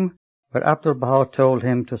room, where Abdul Baha told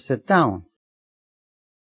him to sit down.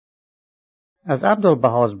 As Abdul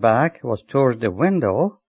Baha's back was towards the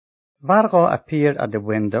window, Varga appeared at the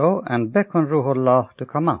window and beckoned Ruhullah to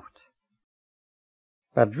come out.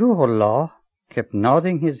 But Ruhullah kept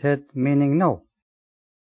nodding his head, meaning no.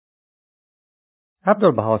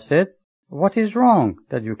 Abdul Baha said, "What is wrong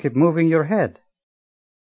that you keep moving your head?"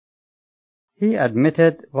 He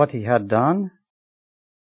admitted what he had done,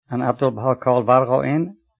 and Abdul Baha called Varga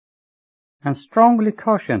in and strongly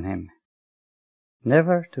cautioned him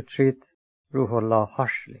never to treat Ruhullah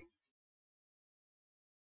harshly.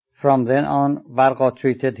 From then on, Varga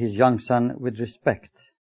treated his young son with respect.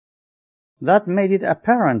 That made it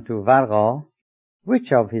apparent to Varga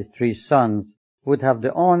which of his 3 sons would have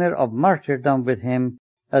the honor of martyrdom with him,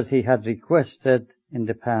 as he had requested in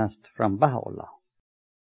the past from Baha'u'llah.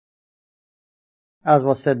 As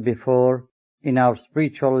was said before, in our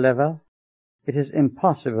spiritual level, it is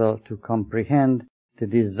impossible to comprehend the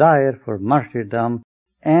desire for martyrdom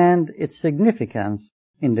and its significance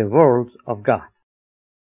in the world of God.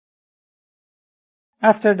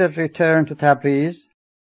 After their return to Tabriz,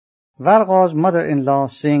 Varga's mother-in-law,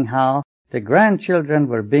 seeing how the grandchildren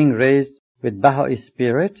were being raised with Baha'i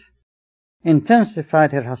spirit,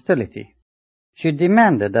 intensified her hostility. She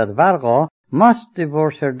demanded that Varga must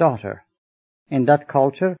divorce her daughter. In that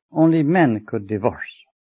culture, only men could divorce.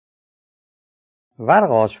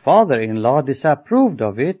 Varga's father-in-law disapproved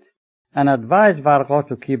of it and advised Varga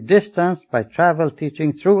to keep distance by travel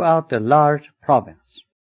teaching throughout the large province.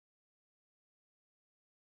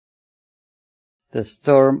 The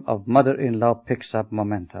storm of mother-in-law picks up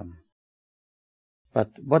momentum.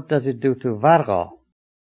 But what does it do to Varga?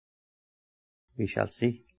 we shall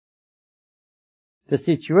see. The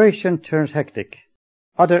situation turns hectic.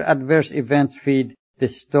 Other adverse events feed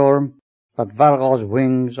this storm, but Vargo's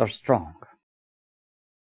wings are strong.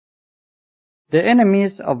 The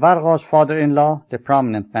enemies of Vargo's father-in-law, the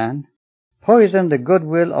prominent man, poisoned the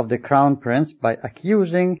goodwill of the crown prince by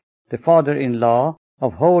accusing the father-in-law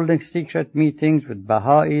of holding secret meetings with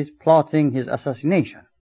Baha'is plotting his assassination.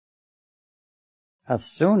 As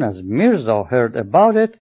soon as Mirza heard about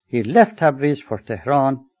it, he left Tabriz for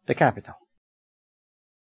Tehran, the capital.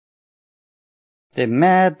 The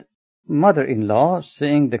mad mother-in-law,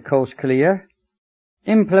 seeing the coast clear,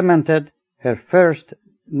 implemented her first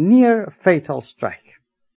near-fatal strike.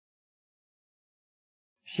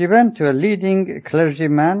 She went to a leading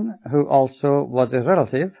clergyman, who also was a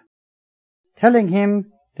relative, telling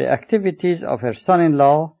him the activities of her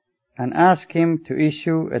son-in-law and asked him to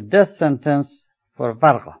issue a death sentence for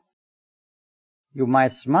Varga. You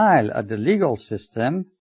might smile at the legal system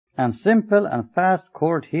and simple and fast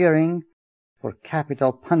court hearing for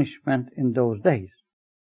capital punishment in those days,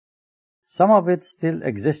 some of it still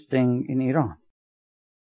existing in Iran.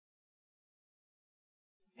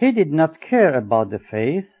 He did not care about the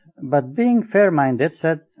faith, but being fair-minded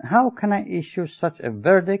said, "How can I issue such a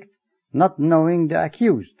verdict not knowing the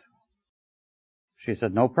accused?" She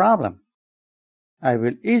said, "No problem. I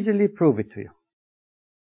will easily prove it to you."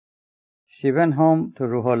 She went home to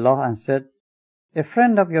Ruhollah and said, "A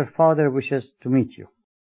friend of your father wishes to meet you."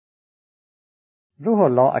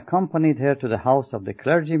 Ruhollah accompanied her to the house of the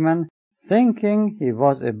clergyman, thinking he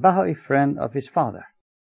was a Baha'i friend of his father.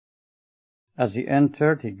 As he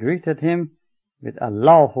entered, he greeted him with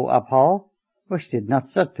Allahu Akbar, which did not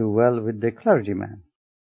sit too well with the clergyman.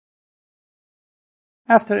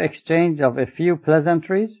 After exchange of a few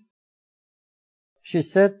pleasantries, she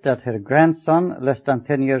said that her grandson, less than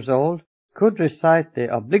 10 years old, could recite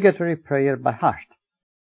the obligatory prayer by heart.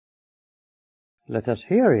 "Let us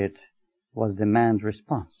hear it," was the man's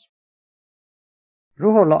response.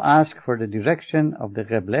 Ruhollah asked for the direction of the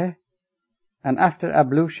Qibla, and after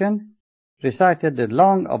ablution, recited the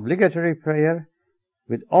long obligatory prayer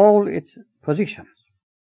with all its positions.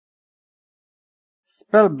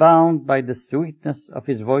 Spellbound by the sweetness of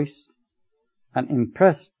his voice and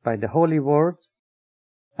impressed by the holy words,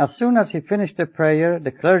 as soon as he finished the prayer,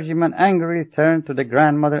 the clergyman angrily turned to the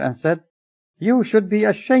grandmother and said, "You should be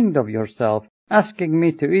ashamed of yourself, asking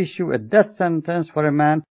me to issue a death sentence for a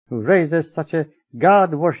man who raises such a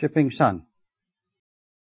God-worshipping son,"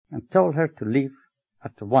 and told her to leave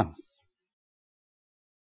at once.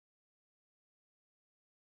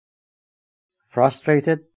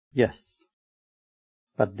 Frustrated? Yes.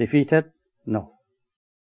 But defeated? No.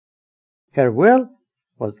 Her will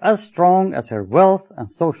was as strong as her wealth and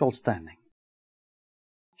social standing.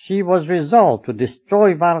 She was resolved to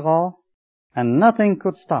destroy Varga, and nothing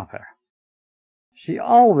could stop her. She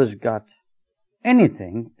always got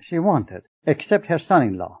anything she wanted, except her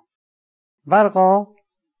son-in-law. Varga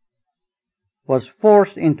was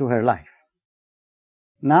forced into her life.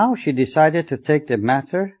 Now she decided to take the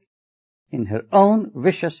matter in her own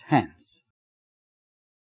vicious hands.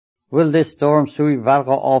 Will this storm sweep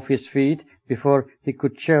Varga off his feet before he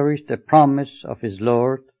could cherish the promise of his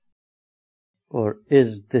Lord? Or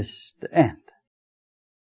is this the end?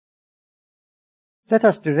 Let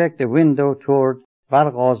us direct the window toward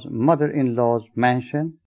Varga's mother-in-law's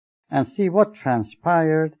mansion and see what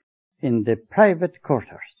transpired in the private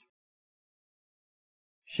quarters.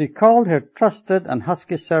 She called her trusted and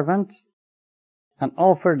husky servant and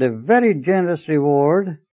offered a very generous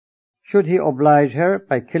reward should he oblige her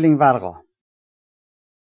by killing Varga.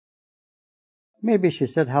 Maybe she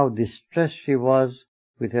said how distressed she was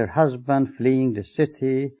with her husband fleeing the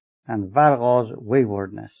city and Varga's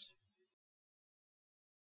waywardness.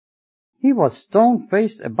 He was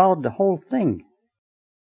stone-faced about the whole thing.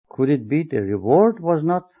 Could it be the reward was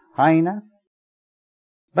not high enough?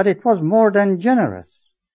 But it was more than generous.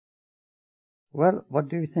 Well, what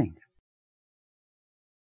do you think?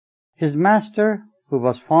 His master, who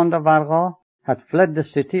was fond of Varga, had fled the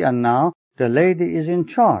city, and now the lady is in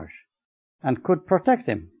charge and could protect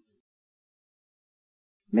him.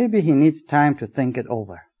 Maybe he needs time to think it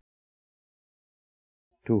over.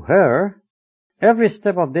 To her, every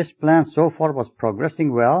step of this plan so far was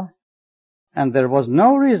progressing well, and there was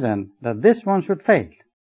no reason that this one should fail.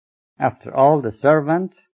 After all, the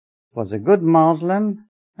servant was a good Muslim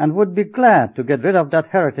and would be glad to get rid of that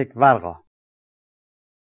heretic Varga.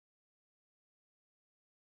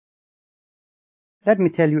 Let me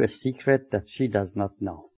tell you a secret that she does not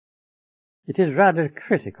know. It is rather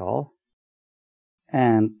critical,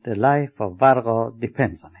 and the life of Varga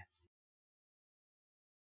depends on it.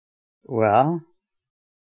 Well,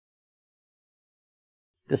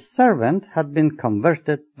 The servant had been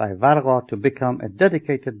converted by Varga to become a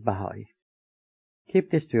dedicated Baha'i. Keep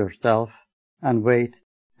this to yourself and wait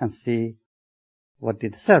and see what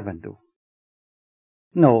did the servant do.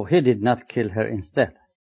 No, he did not kill her instead.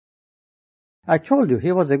 I told you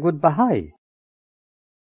he was a good Baha'i.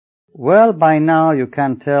 Well, by now you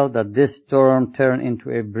can tell that this storm turned into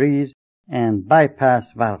a breeze and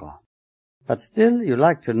bypassed Varga. But still, you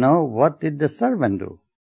like to know, what did the servant do?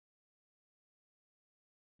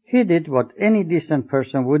 He did what any decent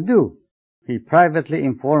person would do. He privately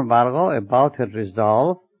informed Varga about her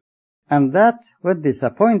resolve, and that, when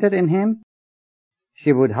disappointed in him,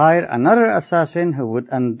 she would hire another assassin who would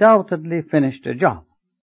undoubtedly finish the job.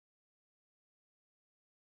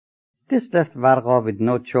 This left Varga with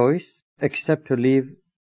no choice except to leave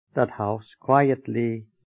that house quietly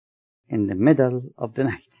in the middle of the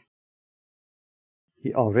night.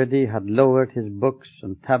 He already had lowered his books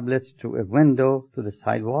and tablets through a window to the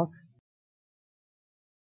sidewalk,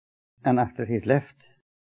 and after he left,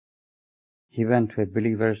 he went to a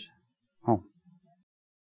believer's home.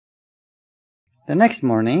 The next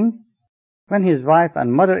morning, when his wife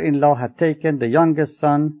and mother-in-law had taken the youngest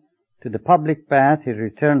son to the public bath, he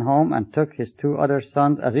returned home and took his two other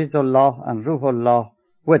sons, Azizullah and Ruhullah,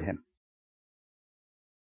 with him.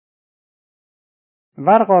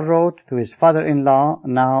 Varga wrote to his father-in-law,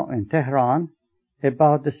 now in Tehran,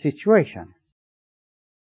 about the situation.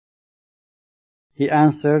 He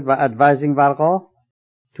answered by advising Varga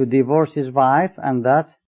to divorce his wife and that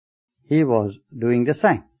he was doing the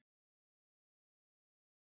same.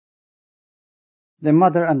 The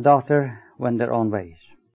mother and daughter went their own ways.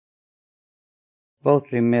 Both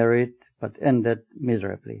remarried, but ended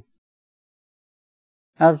miserably.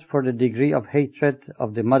 As for the degree of hatred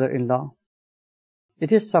of the mother-in-law,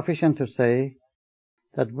 it is sufficient to say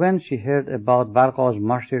that when she heard about Varga's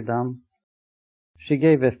martyrdom, she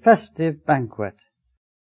gave a festive banquet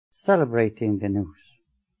celebrating the news.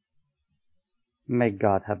 May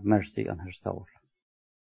God have mercy on her soul.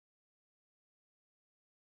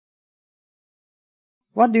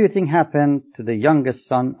 What do you think happened to the youngest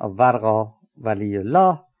son of Varga,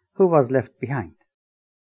 Waliullah, who was left behind?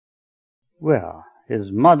 Well, his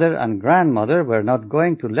mother and grandmother were not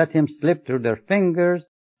going to let him slip through their fingers,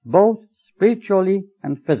 both spiritually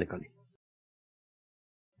and physically.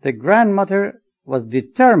 The grandmother was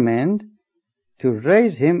determined to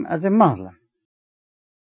raise him as a Muslim.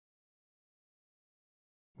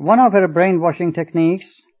 One of her brainwashing techniques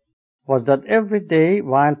was that every day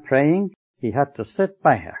while praying, he had to sit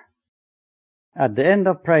by her. At the end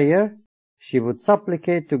of prayer, she would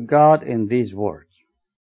supplicate to God in these words: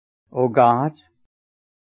 O God,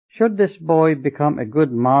 should this boy become a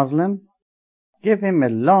good Muslim, give him a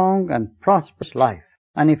long and prosperous life,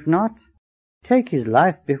 and if not, take his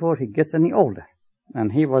life before he gets any older.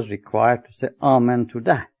 And he was required to say Amen to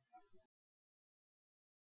that.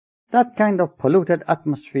 That kind of polluted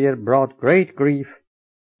atmosphere brought great grief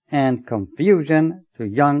and confusion to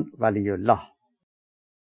young Waliullah.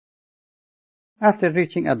 After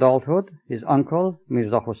reaching adulthood, his uncle,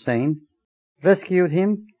 Mirza Hussain, rescued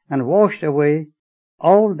him and washed away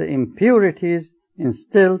all the impurities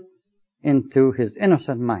instilled into his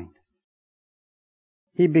innocent mind.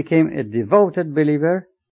 He became a devoted believer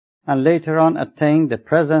and later on attained the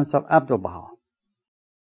presence of Abdul Baha.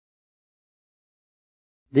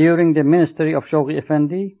 During the ministry of Shoghi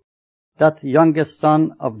Effendi, that youngest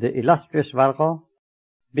son of the illustrious Varga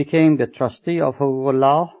became the trustee of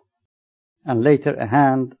Hugullah and later a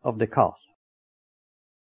hand of the cause.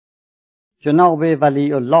 Janabe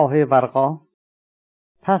Waliullah Varga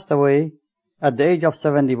passed away at the age of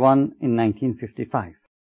 71 in 1955.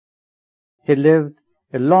 He lived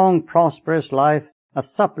a long, prosperous life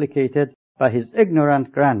as supplicated by his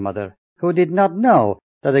ignorant grandmother, who did not know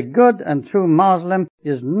that a good and true Muslim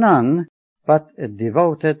is none but a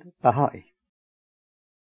devoted Baha'i.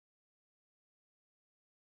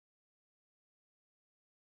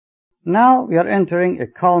 Now we are entering a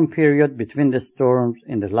calm period between the storms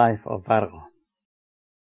in the life of Varga.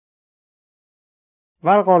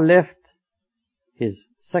 Varga left his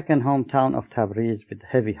second hometown of Tabriz with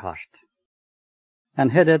heavy heart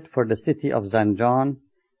and headed for the city of Zanjan,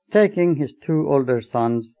 taking his two older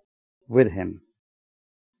sons with him.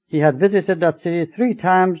 He had visited that city 3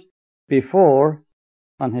 times before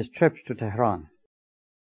on his trips to Tehran.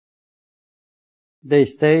 They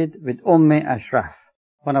stayed with Ashraf,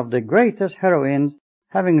 one of the greatest heroines,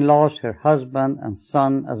 having lost her husband and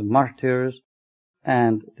son as martyrs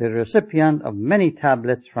and the recipient of many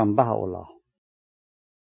tablets from Baha'u'llah.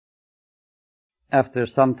 After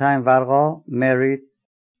some time, Varga married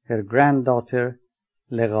her granddaughter,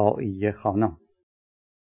 Legha'iyyeh Khanum.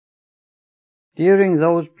 During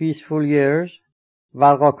those peaceful years,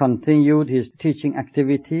 Vargo continued his teaching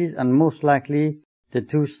activities, and most likely the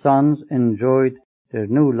two sons enjoyed their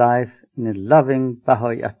new life in a loving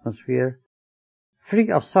Baha'i atmosphere, free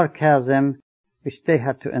of sarcasm which they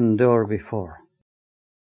had to endure before.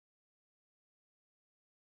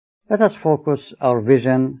 Let us focus our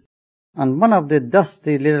vision on one of the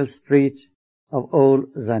dusty little streets of old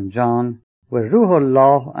Zanjan, where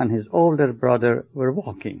Ruhullah and his older brother were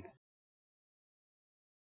walking.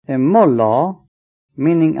 A mullah,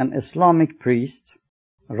 meaning an Islamic priest,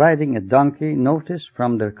 riding a donkey, noticed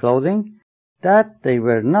from their clothing that they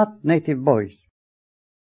were not native boys.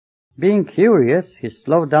 Being curious, he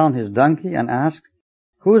slowed down his donkey and asked,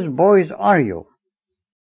 "Whose boys are you?"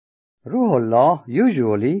 Ruhullah,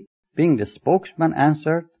 usually being the spokesman,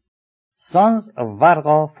 answered, "Sons of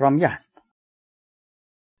Vargo from Yazd."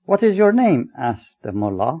 "What is your name?" asked the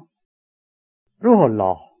mullah.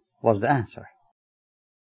 "Ruhullah," was the answer.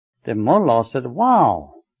 The mullah said,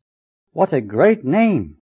 "Wow, what a great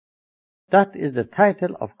name! That is the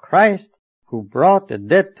title of Christ who brought the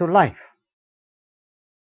dead to life."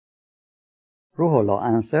 Ruhullah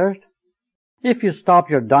answered, "If you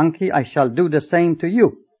stop your donkey, I shall do the same to you."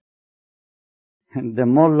 The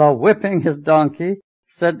mullah, whipping his donkey,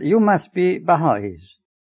 said, "You must be Baha'is."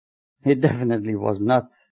 He definitely was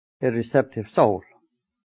not a receptive soul.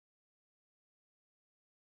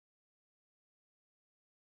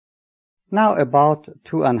 Now about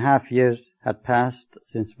 2.5 years had passed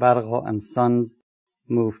since Vargo and sons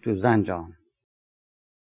moved to Zanjan.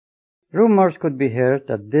 Rumors could be heard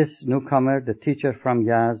that this newcomer, the teacher from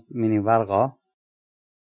Yazd, meaning Vargo,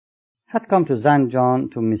 had come to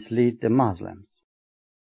Zanjan to mislead the Muslims.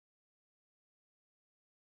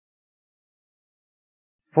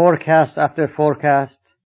 Forecast after forecast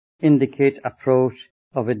indicates approach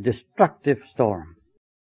of a destructive storm.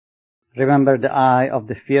 Remember the eye of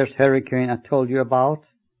the fierce hurricane I told you about?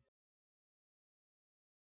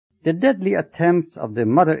 The deadly attempts of the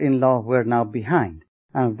mother-in-law were now behind,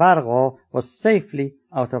 and Vargo was safely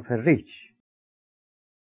out of her reach.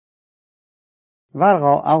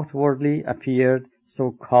 Vargo outwardly appeared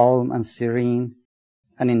so calm and serene,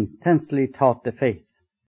 and intensely taught the faith,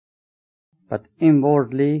 but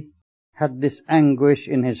inwardly had this anguish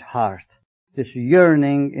in his heart, this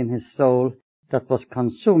yearning in his soul that was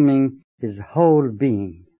consuming his whole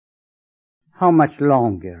being. How much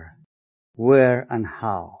longer? Where and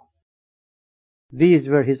how? These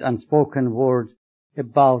were his unspoken words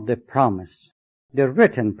about the promise, the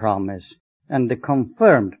written promise, and the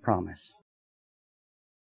confirmed promise.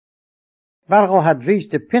 Vargo had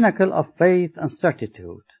reached the pinnacle of faith and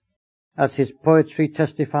certitude. As his poetry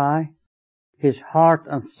testify, his heart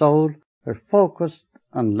and soul were focused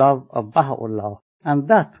on love of Baha'u'llah, and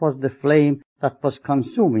that was the flame that was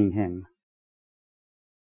consuming him.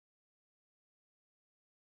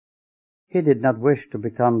 He did not wish to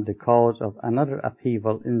become the cause of another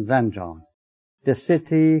upheaval in Zanjan, the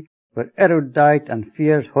city where erudite and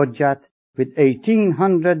fierce Hujjat with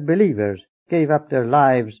 1,800 believers gave up their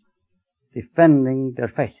lives defending their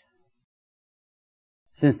faith.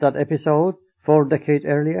 Since that episode, 4 decades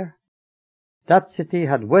earlier, that city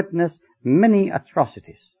had witnessed many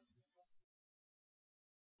atrocities.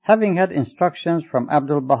 Having had instructions from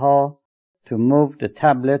Abdul Baha to move the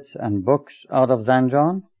tablets and books out of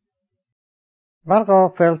Zanjan, Vargo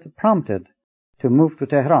felt prompted to move to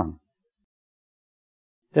Tehran.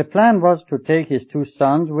 The plan was to take his 2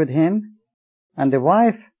 sons with him, and the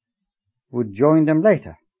wife would join them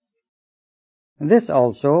later. This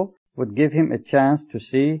also would give him a chance to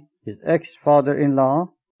see his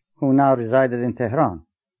ex-father-in-law, who now resided in Tehran.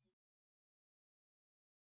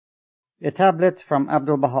 A tablet from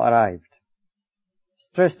Abdul Baha arrived,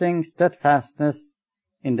 stressing steadfastness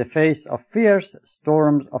in the face of fierce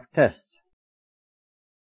storms of test.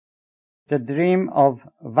 The dream of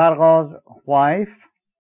Vargo's wife,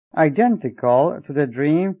 identical to the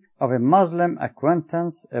dream of a Muslim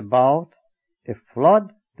acquaintance about a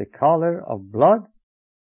flood the color of blood,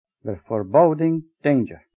 were foreboding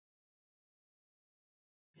danger.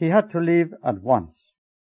 He had to leave at once,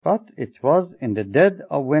 but it was in the dead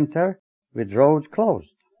of winter with roads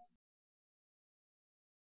closed.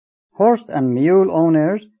 Horse and mule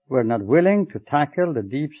owners were not willing to tackle the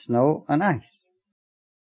deep snow and ice.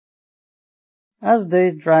 As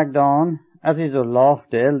days dragged on, Azizullah,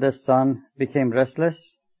 the eldest son, became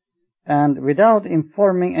restless, and without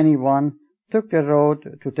informing anyone, took the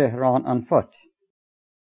road to Tehran on foot.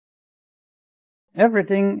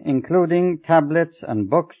 Everything, including tablets and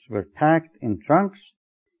books, were packed in trunks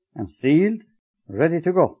and sealed, ready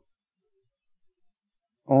to go.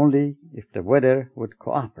 Only if the weather would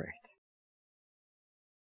cooperate.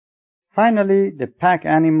 Finally, the pack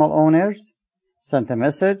animal owners sent a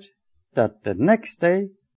message that the next day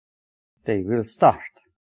they will start.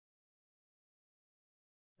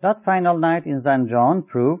 That final night in Zanjan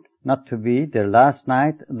proved not to be their last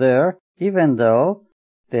night there, even though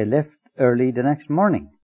they left early the next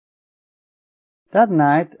morning. That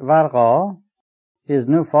night, Varga, his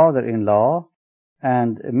new father-in-law,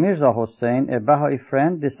 and Mirza Hossein, a Baha'i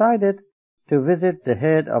friend, decided to visit the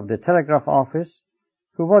head of the telegraph office,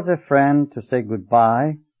 who was a friend, to say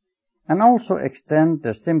goodbye, and also extend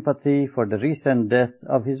their sympathy for the recent death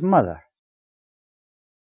of his mother.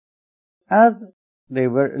 As they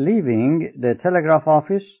were leaving the telegraph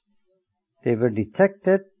office, they were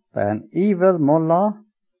detected by an evil mullah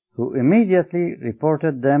who immediately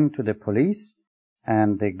reported them to the police,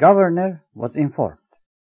 and the governor was informed.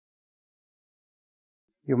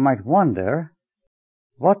 You might wonder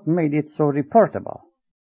what made it so reportable.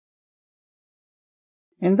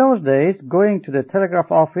 In those days, going to the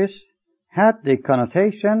telegraph office had the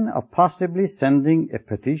connotation of possibly sending a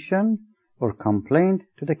petition or complaint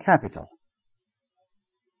to the capital.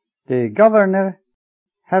 The governor,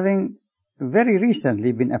 having very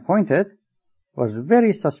recently been appointed, was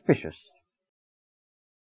very suspicious.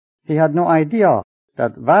 He had no idea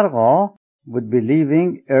that Varga would be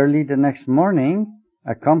leaving early the next morning,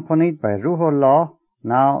 accompanied by Ruhollah,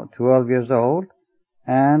 now 12 years old,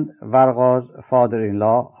 and Varga's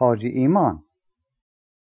father-in-law, Haji Iman.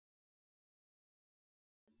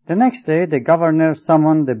 The next day, the governor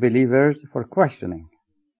summoned the believers for questioning.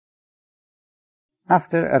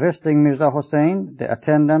 After arresting Mirza Hossein, the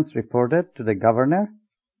attendants reported to the governor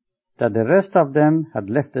that the rest of them had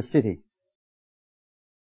left the city.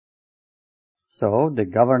 So the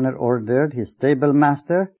governor ordered his stable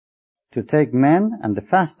master to take men and the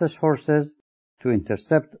fastest horses to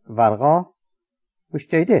intercept Varga, which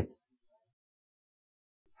they did.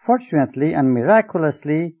 Fortunately and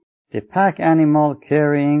miraculously, the pack animal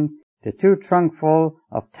carrying the 2 trunkful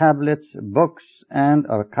of tablets, books, and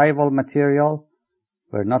archival material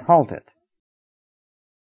were not halted.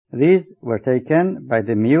 These were taken by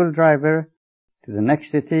the mule driver to the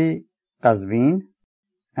next city, Qazvin,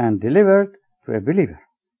 and delivered to a believer.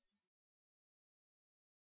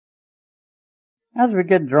 As we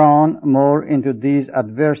get drawn more into these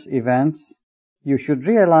adverse events, you should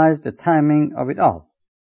realize the timing of it all.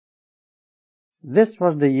 This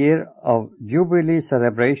was the year of Jubilee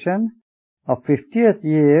celebration of 50th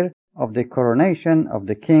year of the coronation of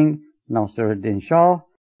the King Nasiruddin Shah,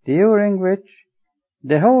 during which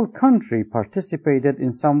the whole country participated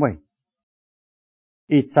in some way.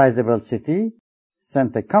 Each sizable city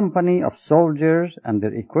sent a company of soldiers and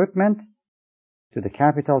their equipment to the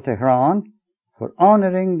capital Tehran for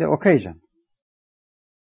honoring the occasion.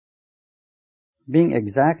 Being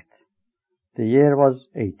exact, the year was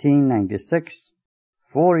 1896,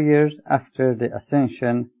 4 years after the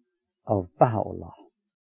ascension of Baha'u'llah.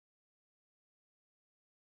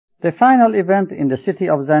 The final event in the city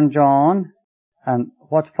of Zanjan and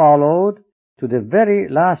what followed to the very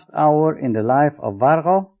last hour in the life of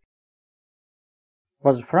Varga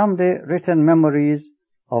was from the written memories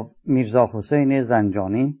of Mirza Hossein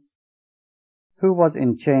Zanjani, who was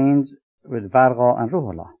in chains with Varga and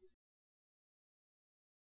Ruhollah.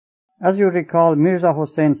 As you recall, Mirza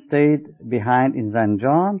Hossein stayed behind in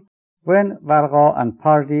Zanjan when Varga and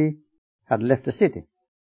party had left the city.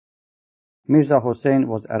 Mirza Hossein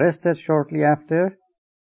was arrested shortly after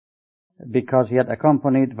because he had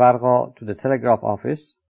accompanied Varga to the telegraph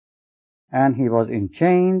office, and he was in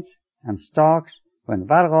chains and stocks when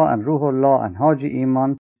Varga and Ruhollah and Haji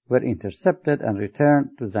Iman were intercepted and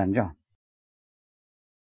returned to Zanjan.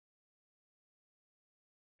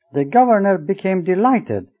 The governor became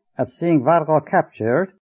delighted at seeing Varga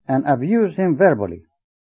captured and abused him verbally.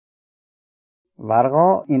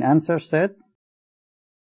 Varga in answer said,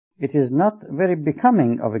 "It is not very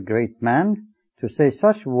becoming of a great man to say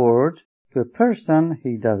such words to a person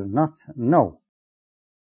he does not know."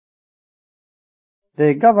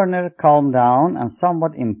 The governor calmed down and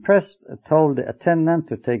somewhat impressed told the attendant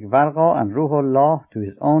to take Varga and Ruhollah to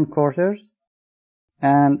his own quarters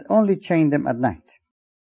and only chain them at night.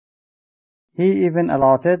 He even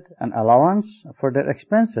allotted an allowance for their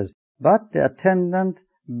expenses, but the attendant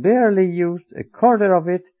barely used a quarter of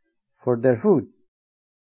it for their food.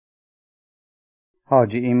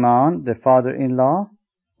 Haji Iman, the father-in-law,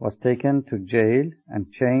 was taken to jail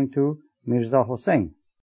and chained to Mirza Hossein.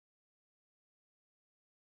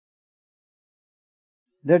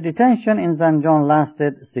 Their detention in Zanjan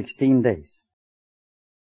lasted 16 days.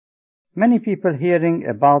 Many people hearing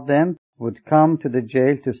about them would come to the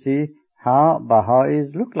jail to see how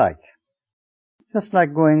Baha'is look like. just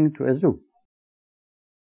like going to a zoo.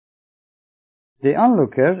 The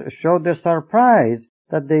onlookers showed their surprise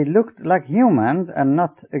that they looked like humans and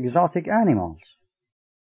not exotic animals.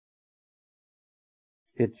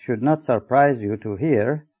 It should not surprise you to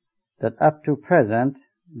hear that up to present,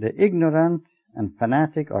 the ignorant and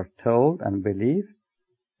fanatic are told and believe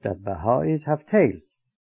that Baha'is have tails.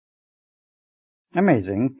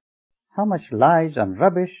 Amazing how much lies and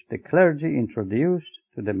rubbish the clergy introduced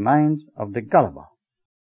to the minds of the gullible.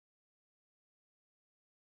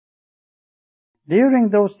 During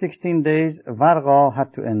those 16 days, Varga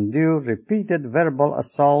had to endure repeated verbal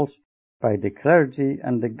assaults by the clergy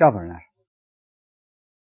and the governor.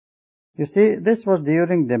 You see, this was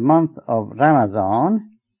during the month of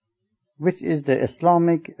Ramadan, which is the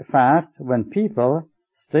Islamic fast when people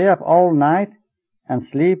stay up all night and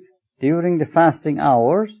sleep during the fasting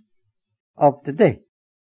hours of the day.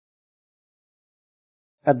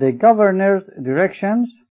 At the governor's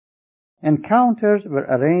directions, encounters were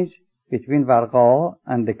arranged between Varga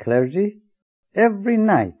and the clergy every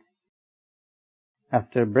night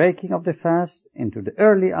after breaking of the fast into the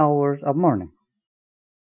early hours of morning.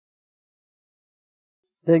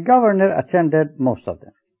 The governor attended most of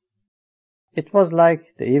them. It was like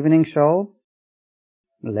the evening show,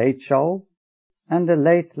 late show, and the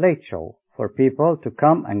late show for people to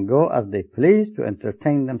come and go as they pleased to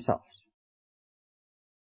entertain themselves.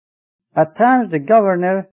 At times the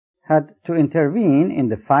governor had to intervene in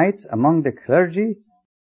the fights among the clergy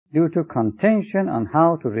due to contention on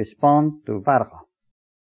how to respond to Varga.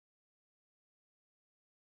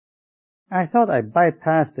 I thought I'd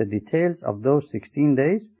bypass the details of those 16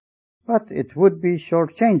 days, but it would be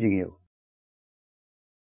shortchanging you.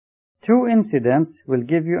 2 incidents will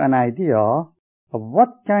give you an idea of what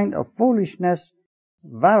kind of foolishness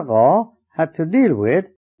Varga had to deal with,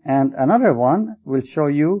 and another one will show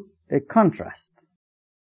you a contrast.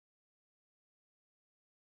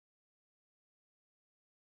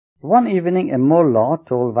 One evening a mullah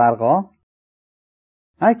told Varga,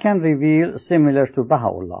 "I can reveal similar to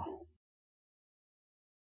Baha'u'llah."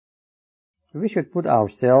 We should put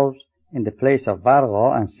ourselves in the place of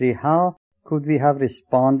Varga and see how could we have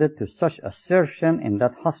responded to such assertion in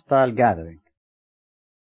that hostile gathering.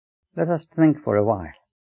 Let us think for a while.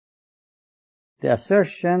 The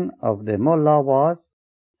assertion of the mullah was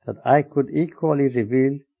that I could equally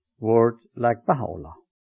reveal words like Baha'u'llah.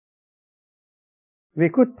 We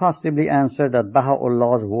could possibly answer that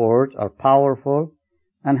Baha'u'llah's words are powerful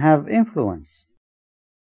and have influence.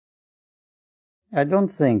 I don't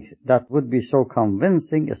think that would be so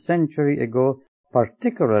convincing a century ago,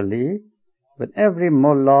 particularly when every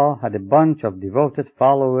mullah had a bunch of devoted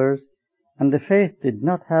followers and the faith did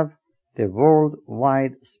not have the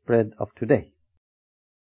worldwide spread of today.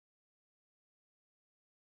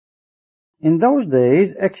 In those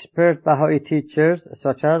days, expert Baha'i teachers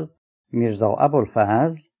such as Mirza Abul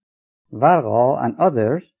Fazl, Varga, and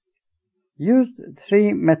others used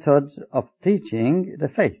 3 methods of teaching the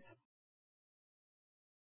faith.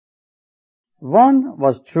 One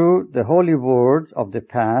was through the holy words of the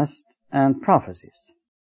past and prophecies.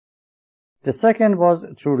 The second was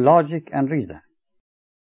through logic and reason.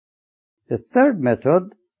 The third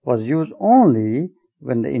method was used only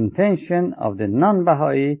when the intention of the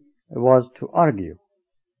non-Baha'i was to argue.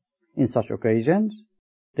 In such occasions,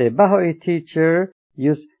 the Baha'i teacher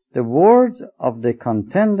used the words of the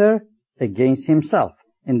contender against himself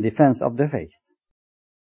in defense of the faith.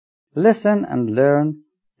 Listen and learn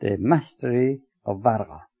the mastery of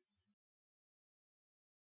Varga.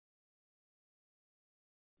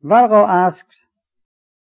 Varga asks,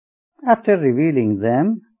 after revealing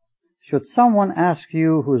them, should someone ask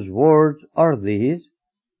you whose words are these,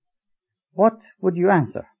 what would you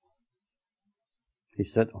answer? He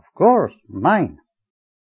said, of course, mine.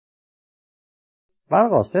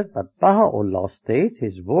 Varga said that Baha'u'llah states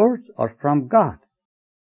his words are from God,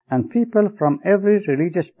 and people from every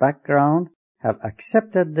religious background have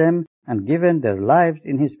accepted them and given their lives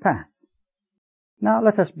in his path. Now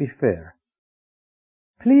let us be fair.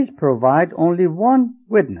 Please provide only one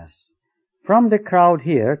witness from the crowd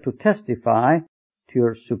here to testify to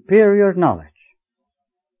your superior knowledge.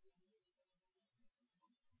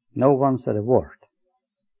 No one said a word.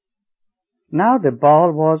 Now the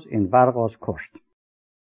ball was in Varga's court.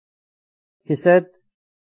 He said,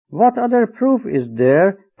 what other proof is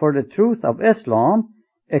there for the truth of Islam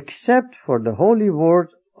except for the holy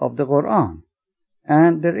words of the Quran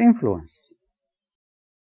and their influence?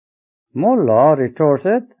 Mullah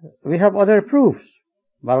retorted, we have other proofs.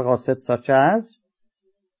 Varga said, such as?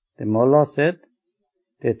 The Mullah said,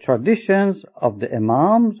 the traditions of the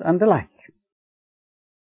Imams and the like.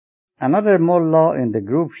 Another mullah in the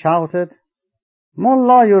group shouted,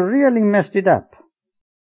 "Mullah, you really messed it up.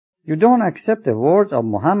 You don't accept the words of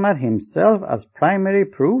Muhammad himself as primary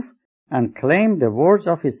proof and claim the words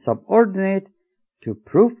of his subordinate to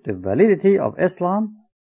prove the validity of Islam.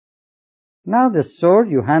 Now the sword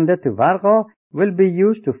you handed to Varqa will be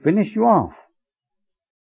used to finish you off."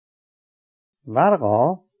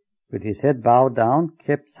 Varqa, with his head bowed down,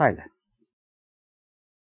 kept silence.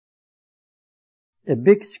 A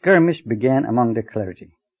big skirmish began among the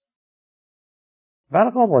clergy.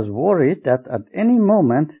 Varqa was worried that at any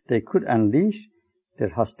moment they could unleash their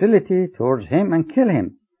hostility towards him and kill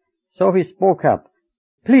him. So he spoke up,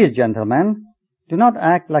 "Please, gentlemen, do not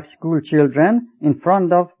act like school children in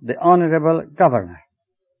front of the honorable governor."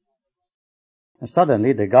 And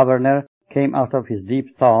suddenly the governor came out of his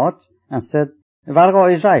deep thoughts and said,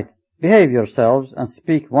 "Varqa is right. Behave yourselves and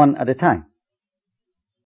speak one at a time."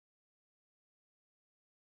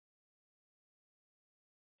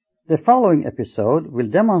 The following episode will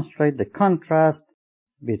demonstrate the contrast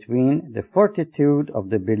between the fortitude of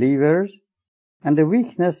the believers and the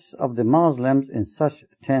weakness of the Muslims in such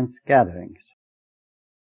tense gatherings.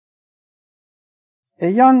 A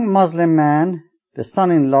young Muslim man, the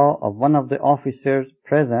son-in-law of one of the officers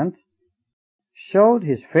present, showed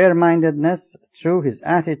his fair-mindedness through his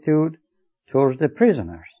attitude towards the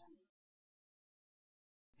prisoners.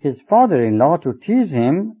 His father-in-law, to tease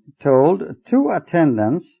him, told 2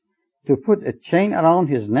 attendants to put a chain around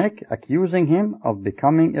his neck, accusing him of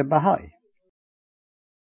becoming a Baha'i.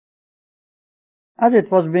 As it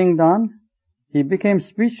was being done, he became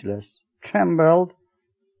speechless, trembled,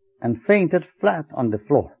 and fainted flat on the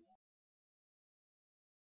floor.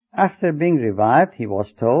 After being revived, he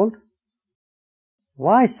was told,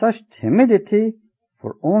 "Why such timidity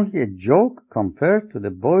for only a joke compared to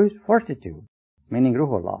the boy's fortitude?" Meaning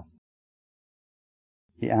Ruhullah.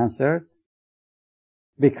 He answered,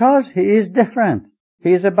 "Because he is different.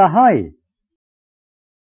 He is a Baha'i."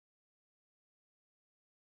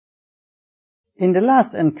 In the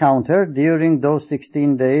last encounter during those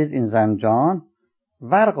 16 days in Zanjan,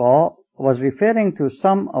 Varqa was referring to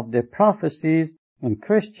some of the prophecies in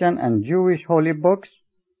Christian and Jewish holy books,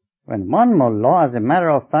 when one mullah, as a matter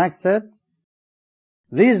of fact, said,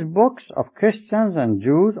 "These books of Christians and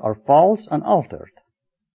Jews are false and altered.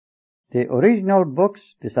 The original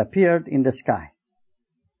books disappeared in the sky."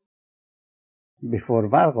 Before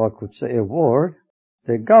Varqa could say a word,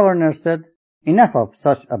 the governor said, "Enough of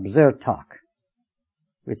such absurd talk,"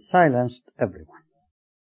 which silenced everyone.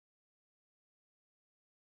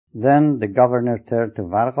 Then the governor turned to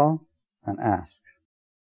Varqa and asked,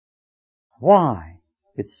 "Why,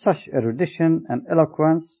 with such erudition and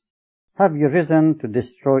eloquence, have you risen to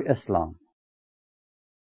destroy Islam?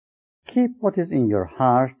 Keep what is in your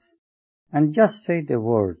heart and just say the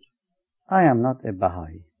words, 'I am not a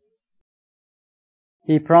Baha'i.'"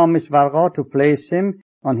 He promised Varqa to place him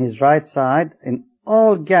on his right side in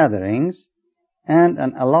all gatherings and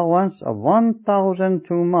an allowance of 1,000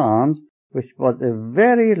 tumans, which was a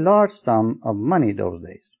very large sum of money those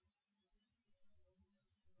days.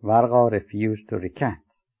 Varqa refused to recant.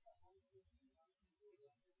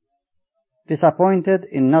 Disappointed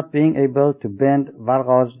in not being able to bend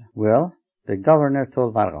Varqa's will, the governor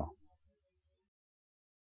told Varqa,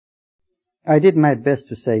 "I did my best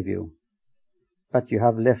to save you, but you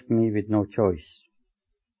have left me with no choice.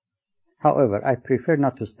 However, I prefer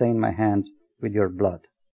not to stain my hands with your blood.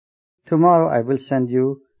 Tomorrow I will send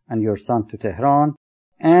you and your son to Tehran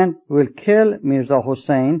and will kill Mirza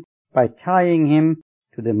Hussain by tying him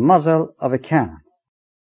to the muzzle of a cannon."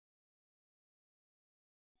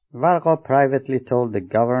 Varqa privately told the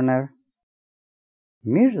governor,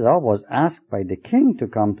 "Mirza was asked by the king to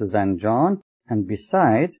come to Zanjan, and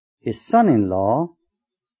besides, his son-in-law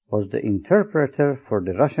was the interpreter for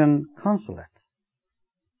the Russian consulate.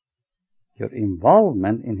 Your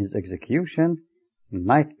involvement in his execution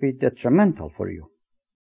might be detrimental for you.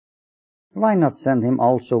 Why not send him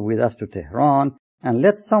also with us to Tehran and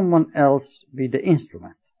let someone else be the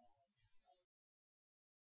instrument?"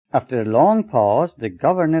 After a long pause, the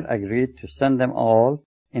governor agreed to send them all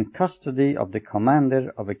in custody of the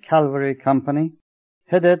commander of a cavalry company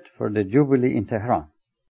headed for the Jubilee in Tehran.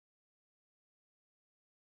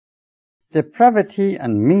 Depravity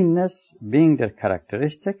and meanness being their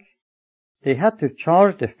characteristic, they had to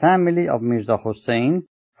charge the family of Mirza Hussain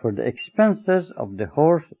for the expenses of the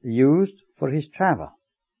horse used for his travel.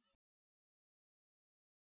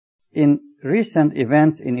 In recent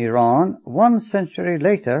events in Iran, 1 century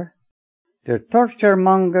later, their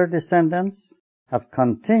torture-monger descendants have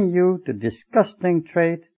continued the disgusting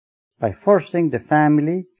trait by forcing the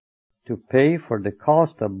family to pay for the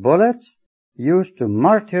cost of bullets used to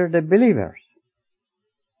martyr the believers.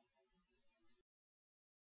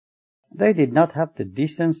 They did not have the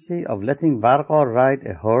decency of letting Varga ride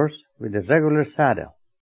a horse with a regular saddle.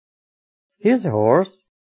 His horse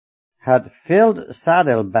had filled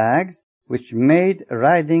saddlebags which made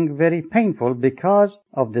riding very painful because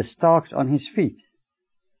of the stocks on his feet.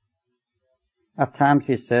 At times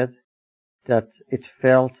he said that it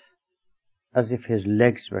felt as if his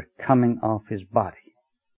legs were coming off his body.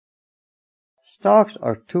 Stocks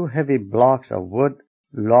are two heavy blocks of wood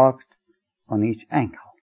locked on each ankle.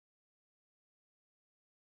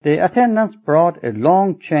 The attendants brought a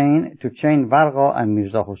long chain to chain Varga and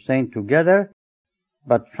Mirza Hussain together,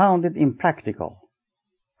 but found it impractical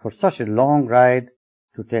for such a long ride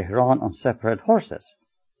to Tehran on separate horses.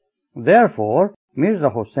 Therefore, Mirza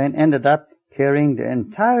Hussain ended up carrying the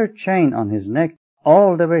entire chain on his neck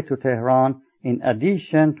all the way to Tehran, in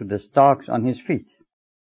addition to the stocks on his feet.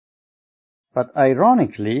 But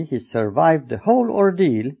ironically, he survived the whole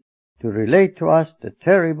ordeal to relate to us the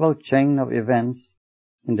terrible chain of events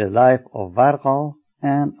in the life of Varga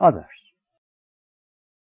and others.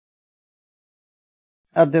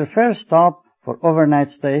 At their first stop for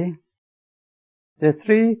overnight stay, the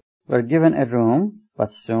three were given a room,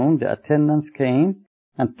 but soon the attendants came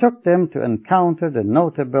and took them to encounter the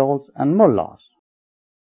notables and mullahs.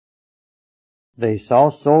 They saw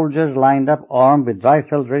soldiers lined up armed with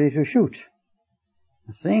rifles ready to shoot.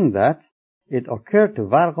 Seeing that, it occurred to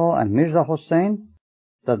Varga and Mirza Hussain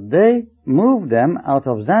that they moved them out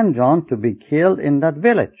of Zanjan to be killed in that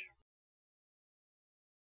village.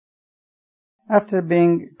 After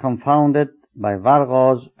being confounded by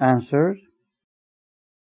Varga's answers,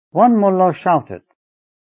 one mullah shouted,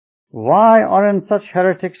 "Why aren't such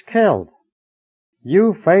heretics killed?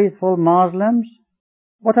 You faithful Muslims,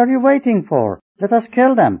 what are you waiting for? Let us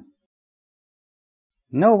kill them."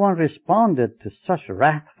 No one responded to such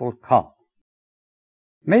wrathful call.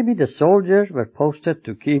 Maybe the soldiers were posted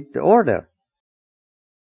to keep the order.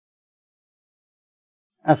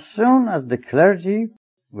 As soon as the clergy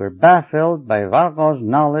were baffled by Varga's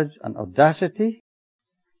knowledge and audacity,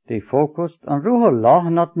 they focused on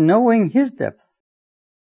Ruhollah, not knowing his depth.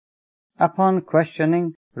 Upon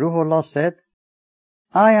questioning, Ruhollah said,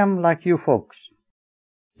 "I am like you folks."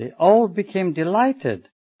 They all became delighted,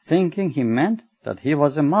 thinking he meant that he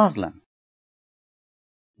was a Muslim.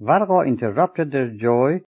 Varga interrupted their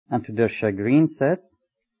joy and to their chagrin said,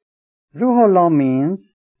 "Ruhollah means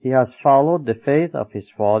he has followed the faith of his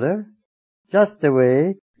father, just the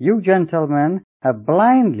way you gentlemen have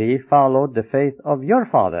blindly followed the faith of your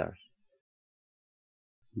fathers."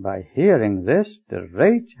 By hearing this, their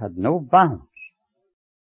rage had no bounds.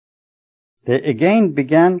 They again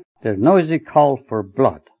began their noisy call for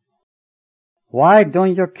blood. "Why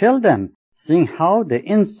don't you kill them, seeing how they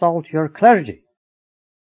insult your clergy?"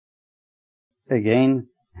 Again,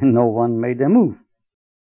 no one made a move.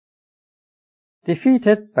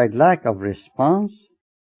 Defeated by lack of response,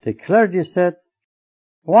 the clergy said,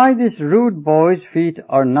 "Why these rude boys' feet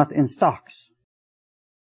are not in stocks?"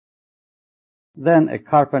 Then a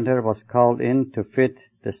carpenter was called in to fit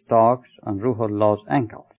the stocks on Ruhollah's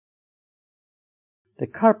ankles. The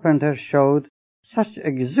carpenter showed such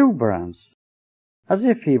exuberance, as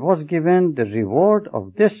if he was given the reward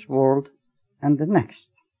of this world and the next.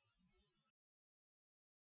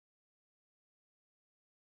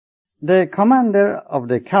 The commander of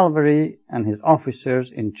the cavalry and his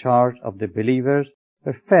officers in charge of the believers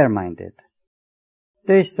were fair-minded.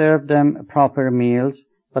 They served them proper meals,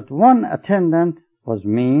 but one attendant was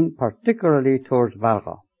mean, particularly towards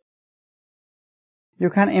Varga. You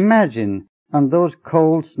can imagine on those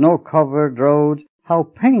cold, snow-covered roads how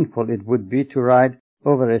painful it would be to ride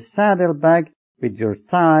over a saddlebag with your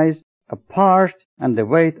thighs apart and the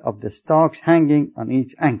weight of the stocks hanging on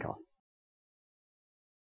each ankle.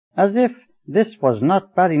 As if this was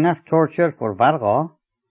not bad enough torture for Varga,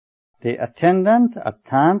 the attendant at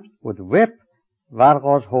times would whip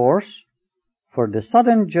Varga's horse for the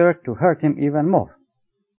sudden jerk to hurt him even more.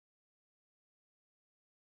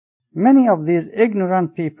 Many of these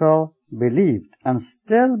ignorant people believed and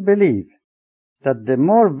still believe that the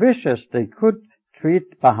more vicious they could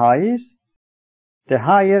treat Baha'is, the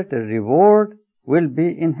higher the reward will be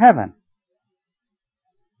in heaven.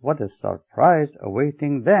 What a surprise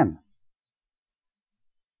awaiting them!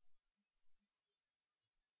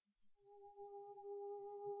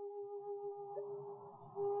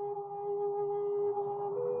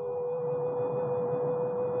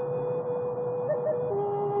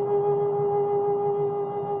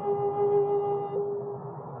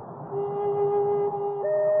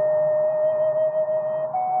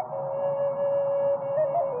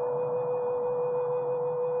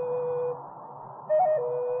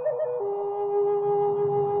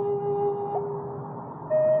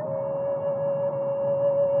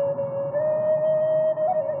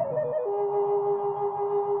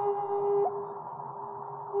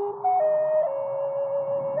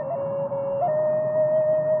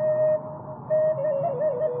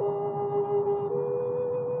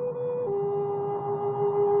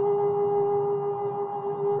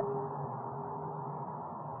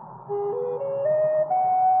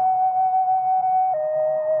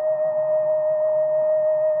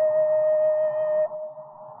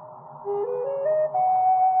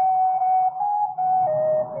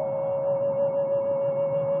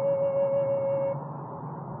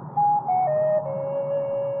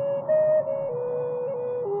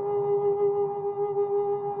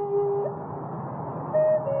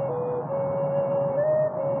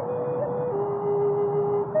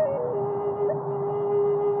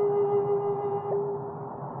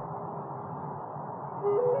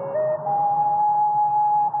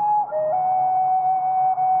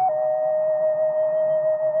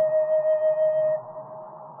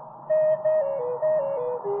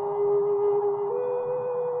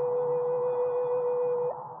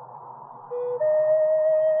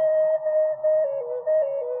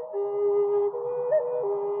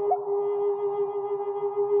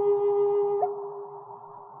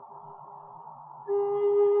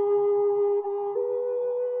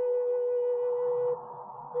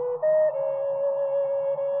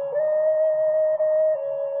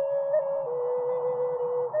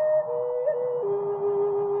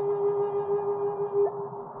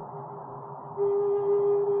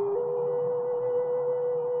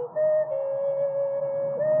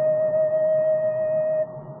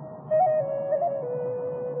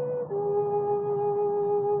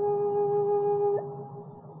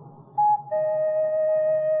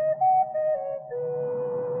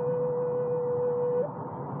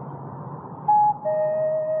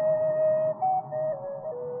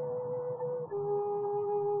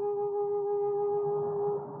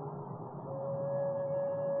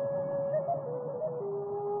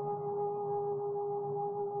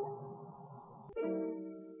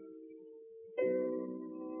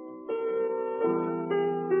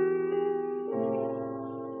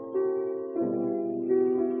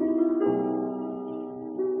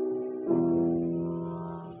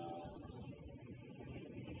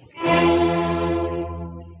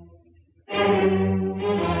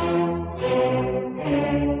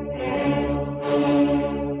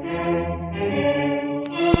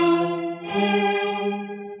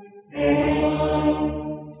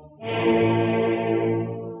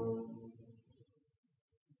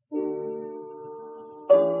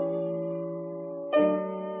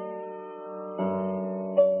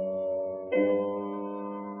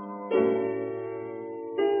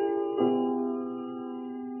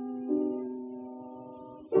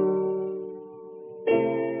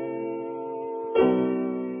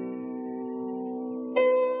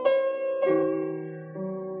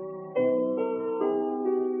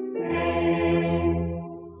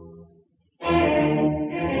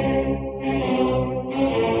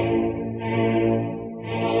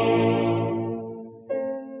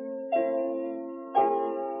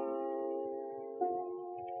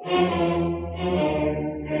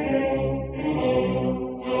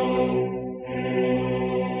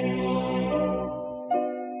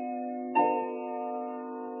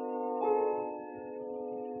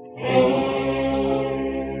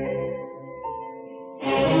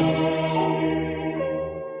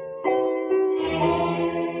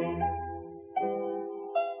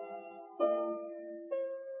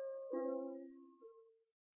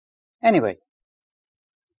 Anyway,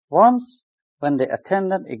 once, when the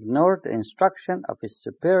attendant ignored the instruction of his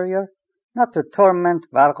superior not to torment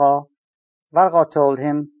Varga, Varga told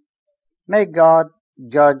him, "May God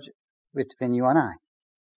judge between you and I."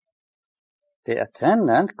 The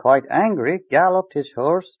attendant, quite angry, galloped his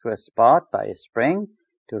horse to a spot by a spring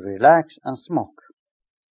to relax and smoke.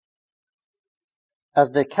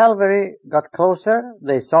 As the cavalry got closer,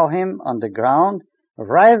 they saw him on the ground,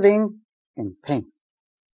 writhing in pain.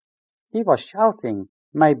 He was shouting,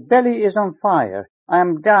 "My belly is on fire. I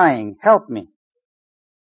am dying. Help me."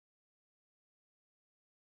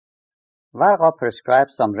 Varga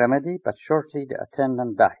prescribed some remedy, but shortly the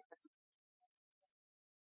attendant died.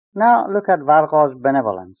 Now look at Varga's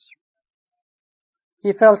benevolence.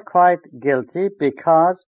 He felt quite guilty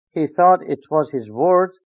because he thought it was his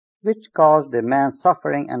words which caused the man's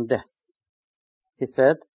suffering and death. He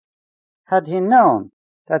said, had he known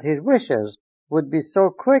that his wishes would be so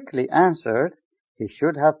quickly answered, he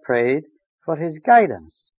should have prayed for his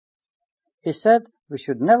guidance. He said we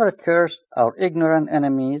should never curse our ignorant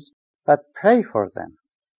enemies, but pray for them.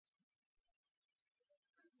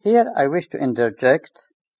 Here I wish to interject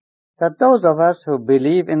that those of us who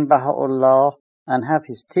believe in Baha'u'llah and have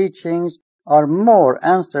his teachings are more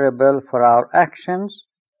answerable for our actions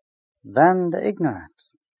than the ignorant.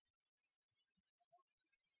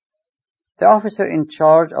 The officer in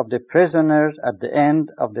charge of the prisoners at the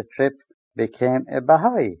end of the trip became a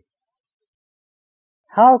Baha'i.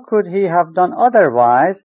 How could he have done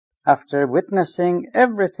otherwise after witnessing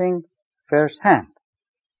everything firsthand?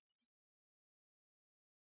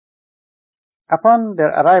 Upon their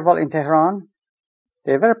arrival in Tehran,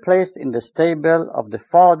 they were placed in the stable of the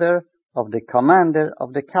father of the commander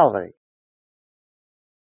of the cavalry.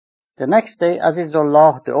 The next day,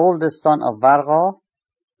 Azizullah, the oldest son of Varga,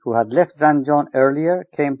 who had left Zanjan earlier,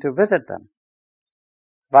 came to visit them.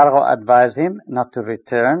 Varga advised him not to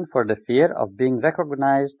return for the fear of being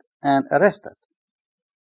recognized and arrested.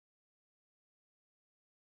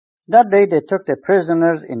 That day they took the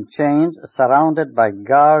prisoners in chains, surrounded by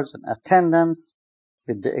guards and attendants,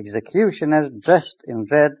 with the executioners dressed in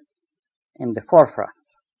red in the forefront.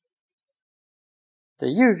 The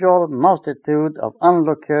usual multitude of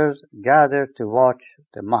onlookers gathered to watch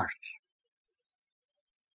the march.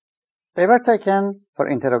 They were taken for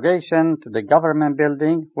interrogation to the government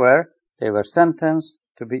building, where they were sentenced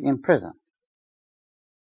to be imprisoned.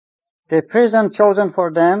 The prison chosen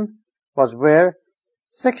for them was where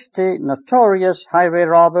 60 notorious highway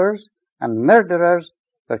robbers and murderers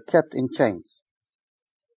were kept in chains.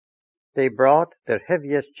 They brought their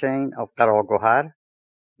heaviest chain of Qaragohar,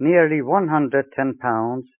 nearly 110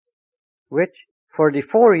 pounds, which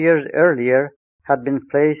 44 years earlier had been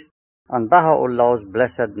placed on Baha'u'llah's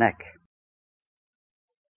blessed neck.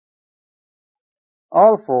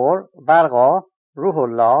 All four, Varga,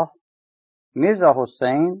 Ruhullah, Mirza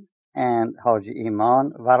Hussain, and Haji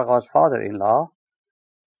Iman, Varga's father-in-law,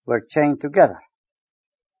 were chained together.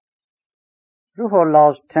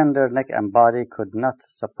 Ruhullah's tender neck and body could not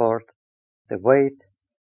support the weight,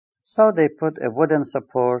 so they put a wooden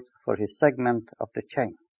support for his segment of the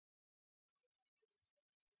chain.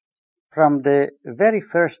 From the very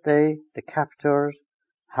first day, the captors,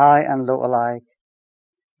 high and low alike,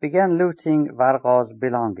 began looting Varga's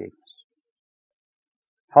belongings.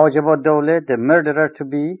 Hajib-ud-Dawla, the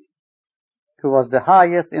murderer-to-be, who was the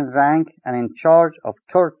highest in rank and in charge of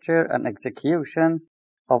torture and execution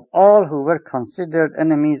of all who were considered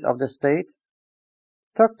enemies of the state,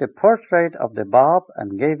 took the portrait of the Bab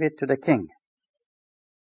and gave it to the king.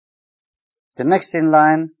 The next in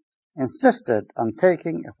line insisted on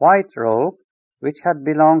taking a white robe which had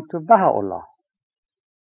belonged to Baha'u'llah.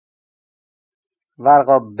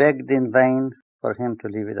 Varga begged in vain for him to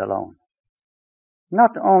leave it alone.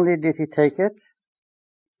 Not only did he take it,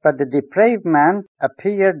 but the depraved man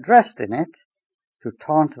appeared dressed in it to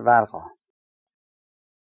taunt Varga.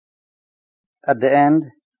 At the end,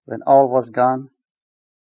 when all was gone,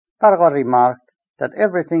 Varga remarked that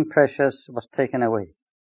everything precious was taken away,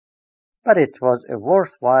 but it was a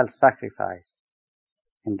worthwhile sacrifice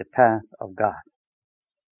in the path of God.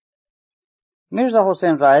 Mirza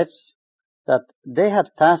Hussain writes that they had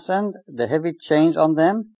fastened the heavy chains on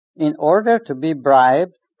them in order to be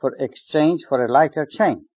bribed for exchange for a lighter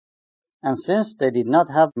chain. And since they did not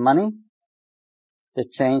have money, the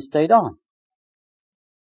chains stayed on.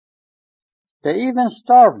 They even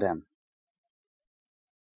starved them.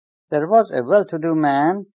 There was a well-to-do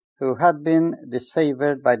man who had been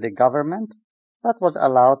disfavored by the government but was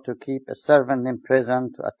allowed to keep a servant in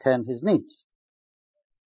prison to attend his needs.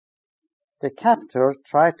 The captors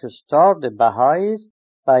tried to starve the Baha'is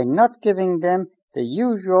by not giving them the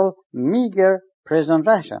usual meager prison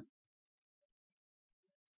ration.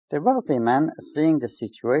 The wealthy man, seeing the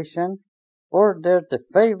situation, ordered the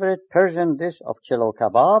favorite Persian dish of chilo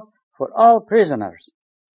kebab for all prisoners.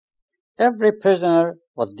 Every prisoner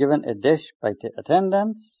was given a dish by the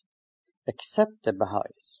attendants, except the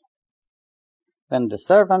Baha'is. When the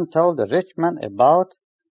servant told the rich man about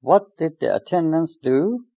what did the attendants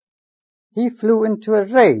do, he flew into a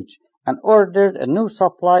rage and ordered a new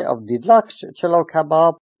supply of deluxe chilo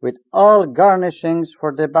kebab with all garnishings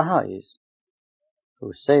for the Baha'is,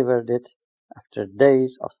 who savored it after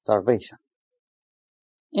days of starvation.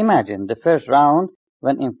 Imagine the first round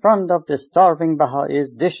when in front of the starving Baha'is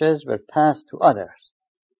dishes were passed to others.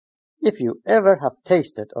 If you ever have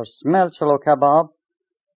tasted or smelled chilo kebab,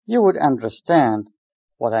 you would understand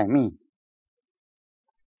what I mean.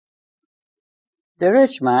 The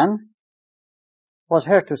rich man was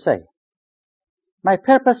heard to say, "My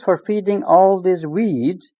purpose for feeding all these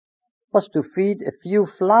weeds was to feed a few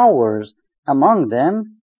flowers among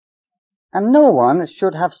them, and no one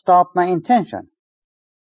should have stopped my intention."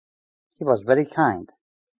 He was very kind.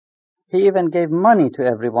 He even gave money to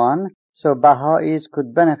everyone so Baha'is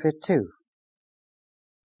could benefit too.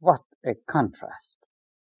 What a contrast.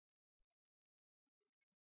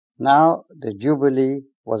 Now the Jubilee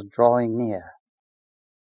was drawing near.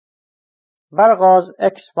 Varga's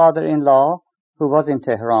ex-father-in-law, who was in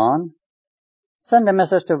Tehran, sent a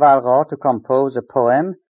message to Varga to compose a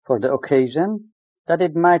poem for the occasion that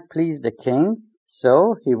it might please the king,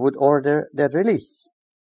 so he would order their release.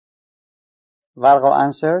 Varga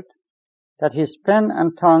answered that his pen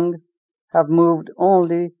and tongue have moved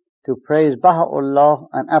only to praise Baha'u'llah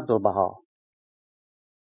and Abdul Baha.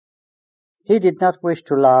 He did not wish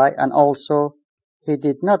to lie, and also he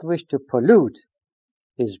did not wish to pollute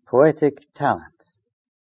his poetic talent.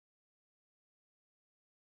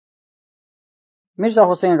 Mirza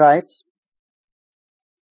Hussain writes,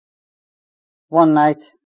 "One night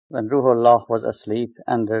when Ruhullah was asleep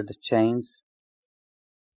under the chains,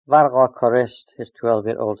 Varga caressed his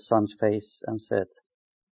 12-year-old son's face and said,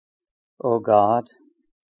 'O God,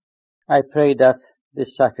 I pray that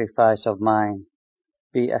this sacrifice of mine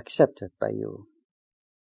be accepted by you.'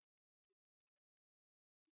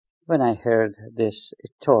 When I heard this,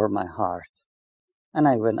 it tore my heart, and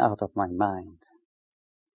I went out of my mind.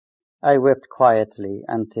 I wept quietly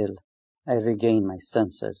until I regained my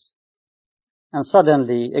senses, and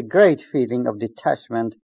suddenly a great feeling of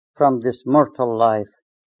detachment from this mortal life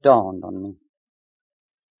dawned on me."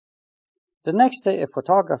 The next day, a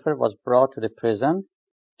photographer was brought to the prison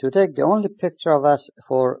to take the only picture of us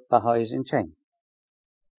for Baha'is in chains.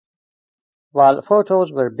 While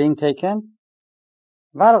photos were being taken,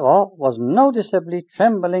 Varga was noticeably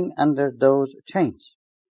trembling under those chains.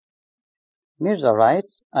 Mirza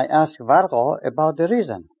writes, "I asked Varga about the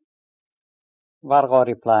reason." Varga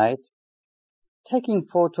replied, "Taking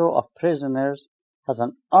photo of prisoners has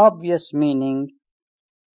an obvious meaning,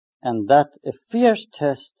 and that a fierce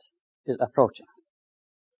test is approaching."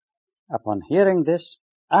 Upon hearing this,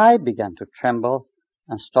 I began to tremble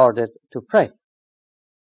and started to pray.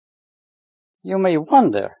 You may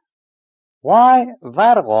wonder why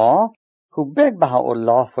Varga, who begged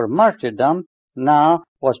Baha'u'llah for martyrdom, now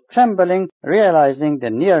was trembling, realizing the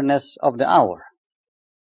nearness of the hour.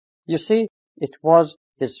 You see, it was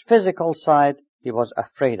his physical side he was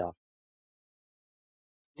afraid of.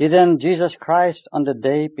 Didn't Jesus Christ, on the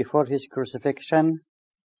day before his crucifixion,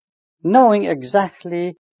 knowing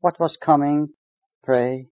exactly what was coming,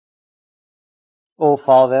 pray, "O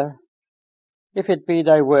Father, if it be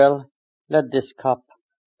thy will, let this cup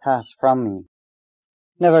pass from me.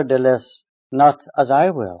 Nevertheless, not as I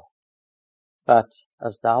will, but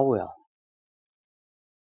as thou wilt."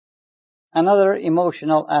 Another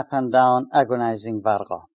emotional up and down, agonizing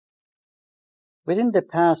Varga. Within the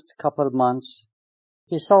past couple months,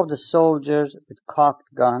 he saw the soldiers with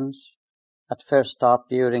cocked guns at first stop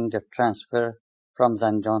during their transfer from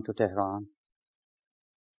Zanjan to Tehran.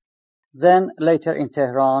 Then later in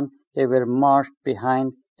Tehran, they were marched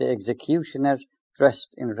behind the executioners dressed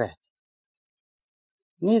in red.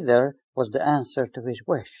 Neither was the answer to his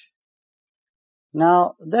wish.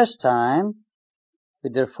 Now, this time,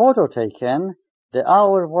 with their photo taken, the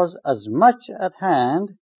hour was as much at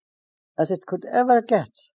hand as it could ever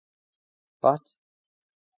get. but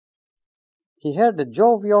he heard the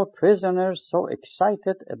jovial prisoners so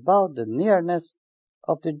excited about the nearness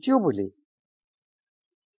of the Jubilee.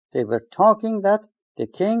 They were talking that the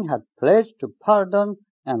king had pledged to pardon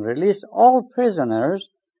and release all prisoners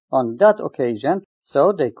on that occasion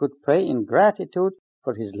so they could pray in gratitude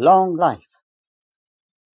for his long life.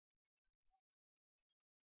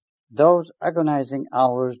 Those agonizing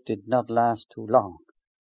hours did not last too long.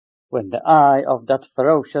 When the eye of that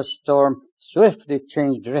ferocious storm swiftly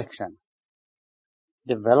changed direction.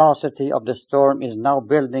 The velocity of the storm is now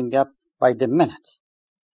building up by the minute.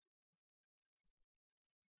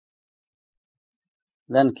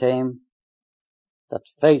 Then came that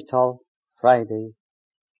fatal Friday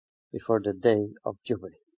before the day of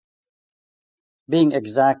Jubilee. Being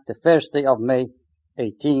exact, the first day of May,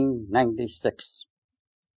 1896.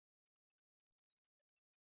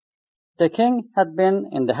 The king had been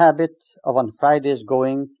in the habit of on Fridays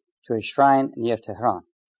going to a shrine near Tehran.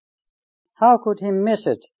 How could he miss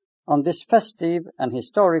it on this festive and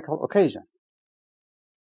historical occasion?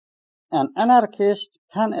 An anarchist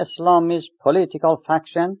pan-Islamist political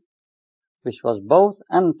faction, which was both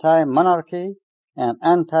anti-monarchy and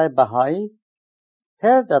anti-Baha'i,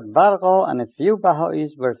 heard that Bargha and a few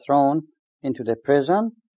Baha'is were thrown into the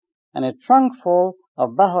prison and a trunk full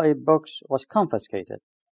of Baha'i books was confiscated.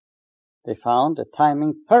 They found the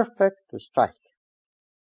timing perfect to strike.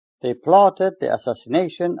 They plotted the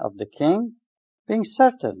assassination of the king, being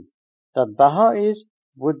certain that Baha'is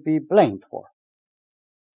would be blamed for.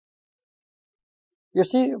 You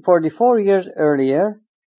see, 44 years earlier,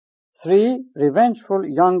 3 revengeful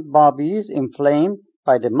young Babis inflamed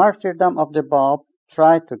by the martyrdom of the Bab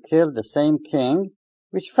tried to kill the same king,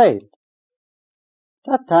 which failed.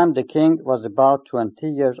 That time the king was about 20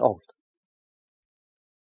 years old.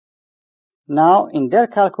 Now, in their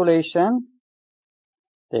calculation,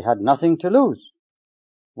 they had nothing to lose.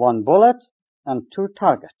 1 bullet and 2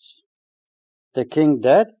 targets. The king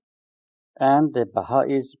dead and the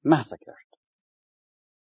Baha'is massacred.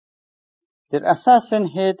 Their assassin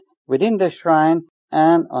hid within the shrine,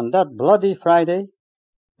 and on that bloody Friday,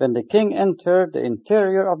 when the king entered the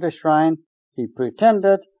interior of the shrine, he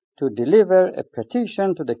pretended to deliver a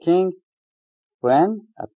petition to the king when,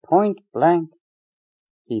 at point blank,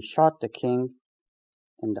 he shot the king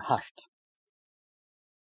in the heart.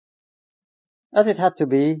 As it had to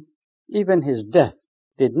be, even his death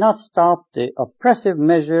did not stop the oppressive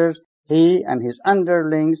measures he and his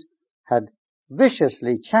underlings had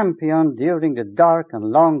viciously championed during the dark and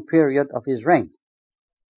long period of his reign.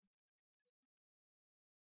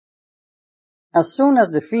 As soon as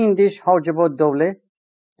the fiendish Hojab-ud-Dowleh,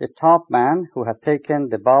 the top man who had taken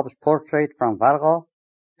the Bab's portrait from Bargha,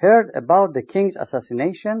 heard about the king's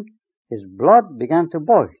assassination, his blood began to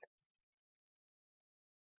boil.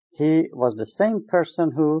 He was the same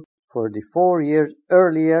person who, 44 years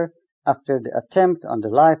earlier, after the attempt on the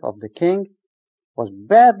life of the king, was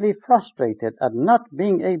badly frustrated at not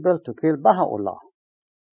being able to kill Baha'u'llah.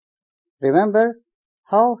 Remember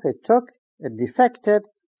how he took a defected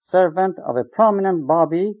servant of a prominent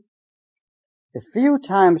Babi a few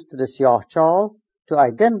times to the Siyah-Chal to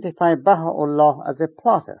identify Baha'u'llah as a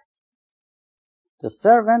plotter. The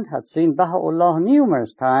servant had seen Baha'u'llah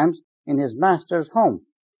numerous times in his master's home,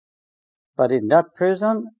 but in that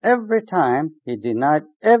prison, every time he denied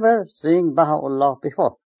ever seeing Baha'u'llah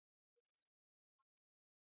before.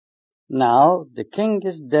 Now the king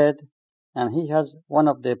is dead, and he has one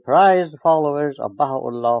of the prized followers of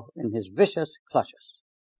Baha'u'llah in his vicious clutches.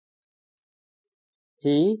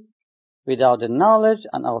 He, without the knowledge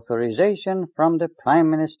and authorization from the prime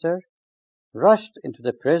minister, rushed into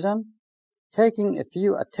the prison, taking a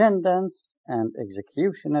few attendants and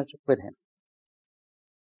executioners with him.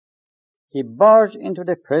 He barged into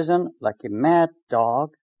the prison like a mad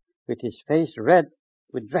dog, with his face red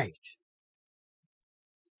with rage.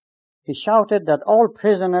 He shouted that all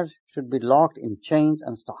prisoners should be locked in chains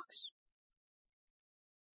and stocks.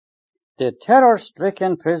 The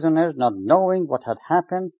terror-stricken prisoners, not knowing what had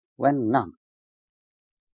happened, went numb.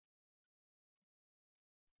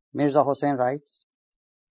 Mirza Hussain writes,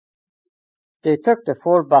 they took the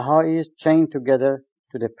 4 Baha'is chained together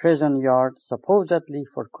to the prison yard, supposedly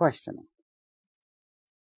for questioning.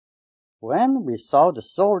 When we saw the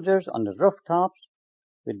soldiers on the rooftops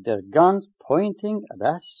with their guns pointing at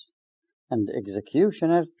us and the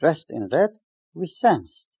executioners dressed in red, we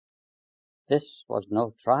sensed this was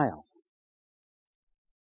no trial.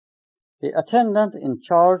 The attendant in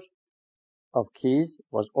charge of keys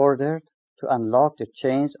was ordered to unlock the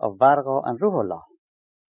chains of Bargha and Ruhollah.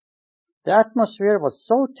 The atmosphere was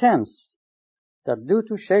so tense that due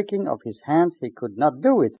to shaking of his hands he could not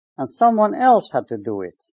do it, and someone else had to do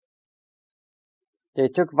it. They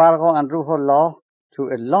took Vargo and Ruhollah to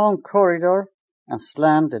a long corridor and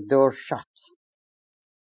slammed the door shut.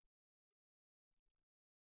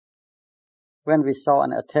 When we saw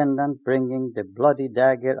an attendant bringing the bloody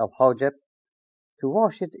dagger of Hojeb to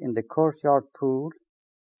wash it in the courtyard pool,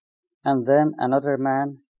 and then another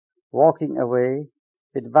man walking away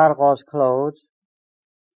with Vargo's clothes,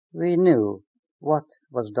 we knew what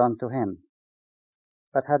was done to him,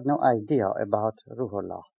 but had no idea about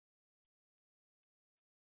Ruhollah.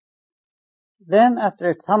 Then,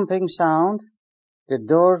 after a thumping sound, the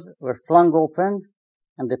doors were flung open,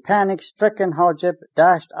 and the panic-stricken Hojeb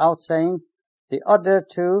dashed out saying, "The other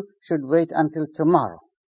two should wait until tomorrow."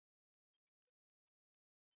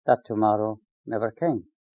 That tomorrow never came.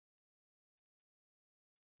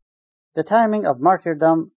 The timing of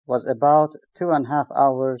martyrdom was about 2.5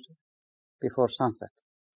 hours before sunset.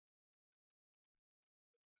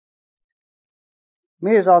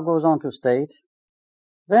 Mirza goes on to state,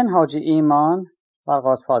 when Haji Iman,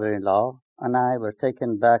 Vargo's father-in-law, and I were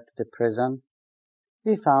taken back to the prison,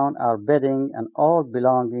 we found our bedding and all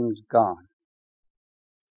belongings gone.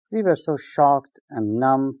 We were so shocked and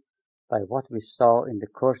numb by what we saw in the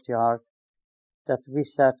courtyard that we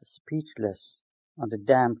sat speechless on the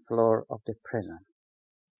damp floor of the prison.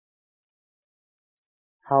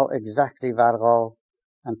 How exactly Vargo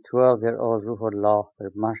and 12-year-old Ruhollah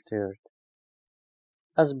were martyred,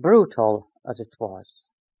 as brutal as it was,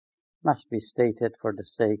 must be stated for the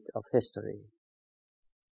sake of history.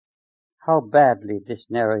 How badly this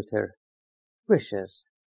narrator wishes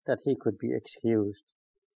that he could be excused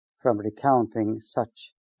from recounting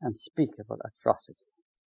such unspeakable atrocity.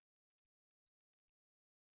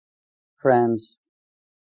 Friends,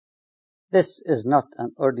 this is not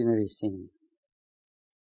an ordinary scene.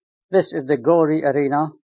 This is the gory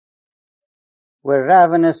arena where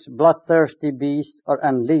ravenous, bloodthirsty beasts are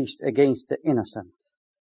unleashed against the innocent.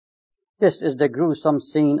 This is the gruesome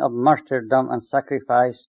scene of martyrdom and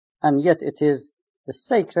sacrifice, and yet it is the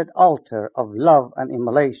sacred altar of love and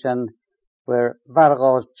immolation where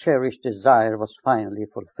Vargo's cherished desire was finally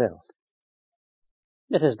fulfilled.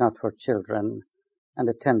 It is not for children and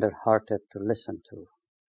the tender-hearted to listen to.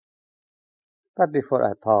 But before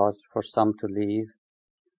I pause for some to leave,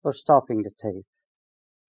 or stopping the tape,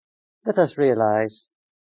 let us realize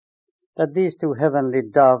that these two heavenly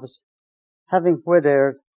doves, having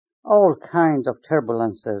weathered all kinds of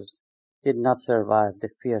turbulences, did not survive the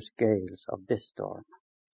fierce gales of this storm.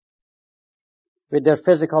 With their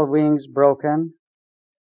physical wings broken,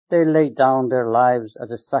 they laid down their lives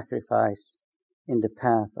as a sacrifice in the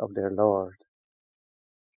path of their Lord.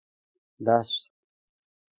 Thus,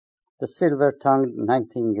 the silver-tongued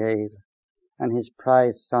nightingale and his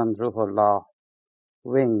prized son Ruhollah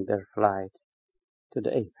winged their flight to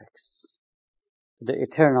the apex, to the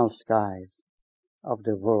eternal skies of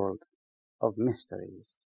the world of mysteries.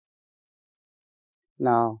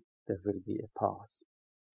 Now there will be a pause.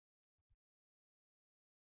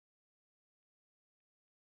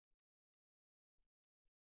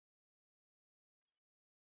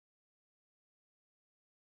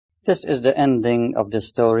 This is the ending of the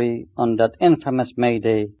story on that infamous May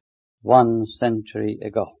Day 1 century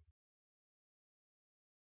ago.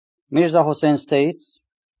 Mirza Hussain states,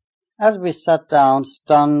 as we sat down,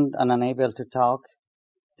 stunned and unable to talk,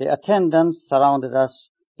 the attendants surrounded us,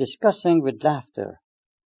 discussing with laughter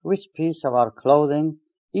which piece of our clothing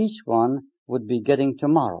each one would be getting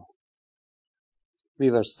tomorrow. We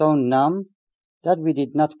were so numb that we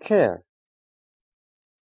did not care.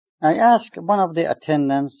 I asked one of the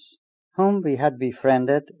attendants whom we had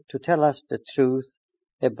befriended to tell us the truth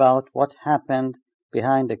about what happened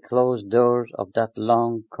behind the closed doors of that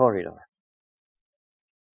long corridor.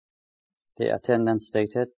 The attendant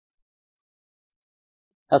stated,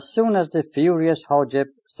 as soon as the furious Hojeb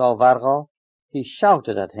saw Vargo, he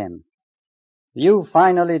shouted at him, "You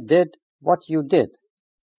finally did what you did."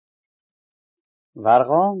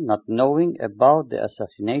 Vargo, not knowing about the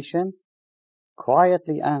assassination,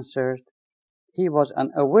 quietly answered he was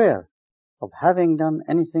unaware of having done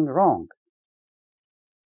anything wrong.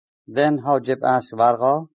 Then Hojeb asked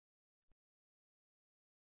Vargo,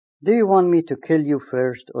 "Do you want me to kill you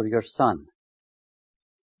first or your son?"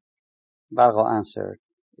 Vargo answered,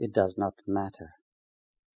 "It does not matter."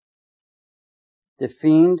 The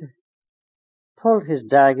fiend pulled his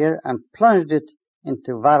dagger and plunged it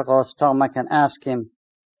into Vargo's stomach and asked him,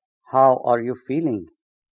 "How are you feeling?"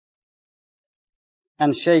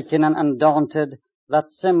 And shaken and undaunted,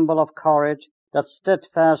 that symbol of courage, that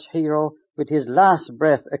steadfast hero with his last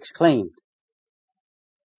breath exclaimed,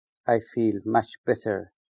 I feel much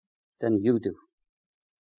better than you do.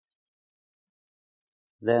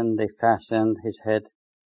 Then they fastened his head,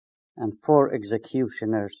 and 4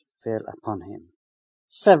 executioners fell upon him,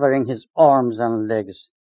 severing his arms and legs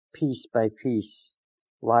piece by piece,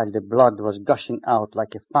 while the blood was gushing out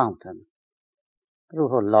like a fountain.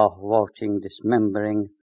 Ruhullah, watching dismembering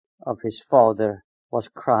of his father, was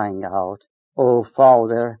crying out, "O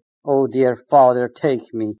father, O dear father,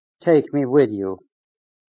 take me with you."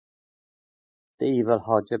 The evil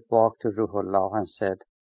Hajib walked to Ruhullah and said,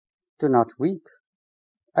 "Do not weep.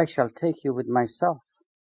 I shall take you with myself,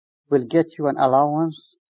 will get you an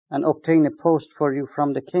allowance, and obtain a post for you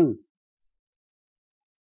from the king."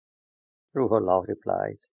 Ruhullah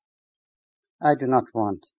replied, "I do not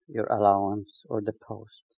want your allowance or the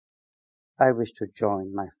post. I wish to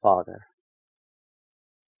join my father."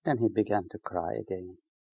 Then he began to cry again.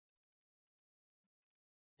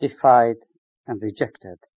 Defied and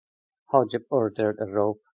rejected, Hajib ordered a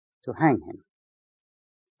rope to hang him,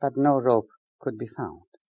 but no rope could be found.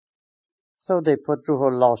 So they put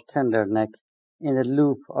Ruhullah's tender neck in the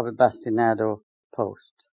loop of a bastinado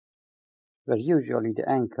post, where usually the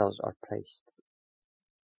ankles are placed.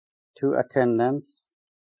 2 attendants,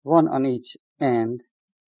 one on each end,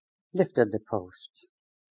 lifted the post.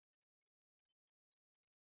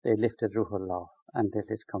 They lifted Ruhullah until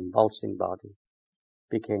his convulsing body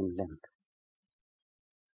became limp.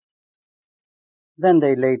 Then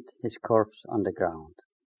they laid his corpse on the ground.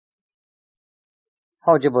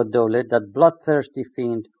 Hajib ad-Dawla, that bloodthirsty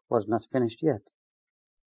fiend, was not finished yet.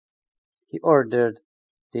 He ordered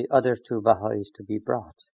the other 2 Baha'is to be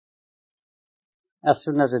brought. As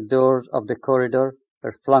soon as the doors of the corridor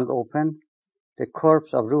were flung open, the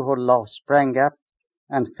corpse of Ruhullah sprang up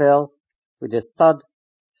and fell with a thud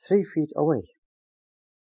 3 feet away.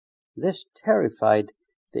 This terrified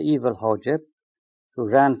the evil Hajib, who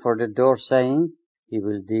ran for the door saying he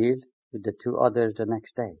will deal with the 2 others the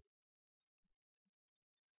next day.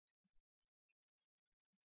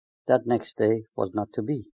 That next day was not to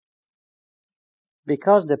be,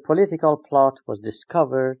 because the political plot was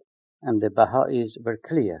discovered and the Baha'is were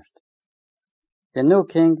cleared. The new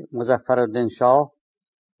king, Muzaffaruddin Shah,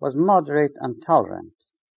 was moderate and tolerant.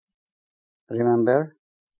 Remember,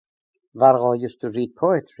 Varga used to read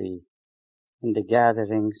poetry in the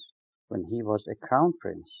gatherings when he was a crown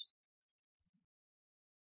prince.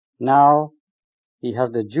 Now he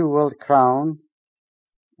has the jeweled crown,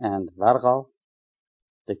 and Varga,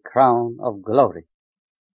 the crown of glory.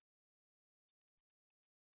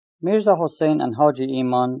 Mirza Hussain and Haji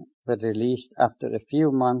Iman were released after a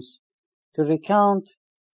few months to recount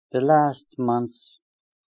the last months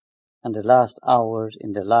and the last hours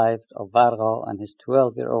in the lives of Varga and his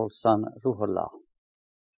 12-year-old son Ruhullah.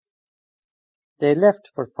 They left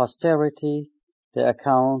for posterity the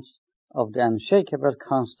accounts of the unshakable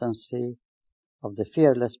constancy of the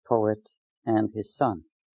fearless poet and his son.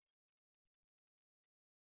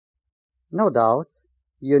 No doubt,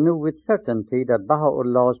 you knew with certainty that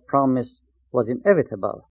Baha'u'llah's promise was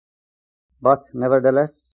inevitable, but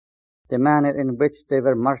nevertheless, the manner in which they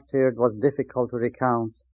were martyred was difficult to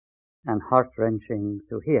recount and heart-wrenching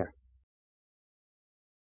to hear.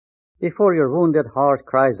 Before your wounded heart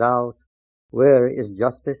cries out, "Where is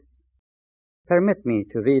justice?" permit me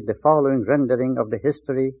to read the following rendering of the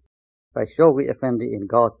history by Shoghi Effendi in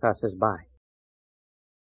God Passes By.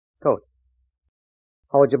 Quote,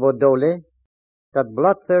 Hajib ad-Dawla, that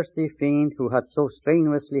bloodthirsty fiend who had so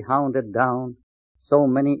strenuously hounded down so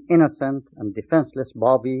many innocent and defenseless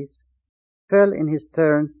Babis, fell in his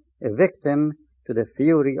turn a victim to the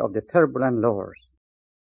fury of the turbulent lords,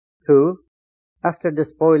 who, after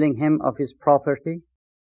despoiling him of his property,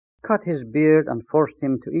 cut his beard and forced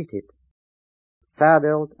him to eat it,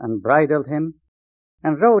 saddled and bridled him,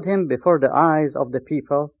 and rode him before the eyes of the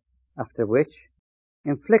people, after which,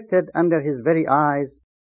 inflicted under his very eyes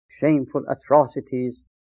shameful atrocities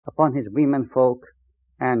upon his womenfolk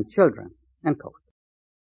and children. End quote.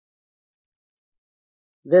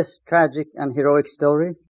 This tragic and heroic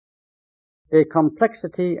story, the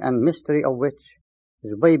complexity and mystery of which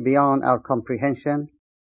is way beyond our comprehension,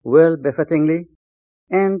 will befittingly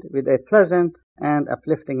end with a pleasant and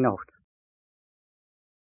uplifting note.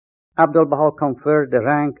 Abdul Baha conferred the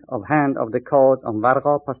rank of Hand of the Cause on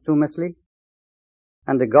Varga posthumously,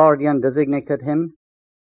 and the Guardian designated him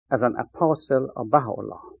as an apostle of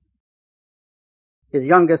Baha'u'llah. His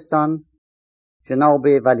youngest son,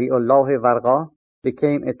 Janabi Waliullah Varga,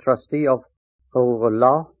 became a trustee of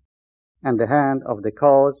Huququllah and the Hand of the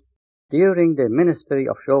Cause during the ministry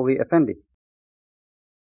of Shoghi Effendi.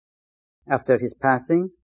 After his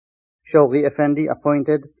passing, Shoghi Effendi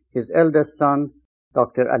appointed his eldest son,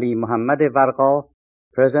 Dr. Ali Muhammad Varqa,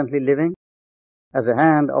 presently living, as a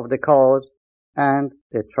hand of the cause and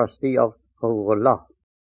the trustee of Huququllah.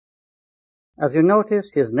 As you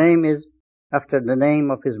notice, his name is after the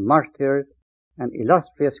name of his martyred and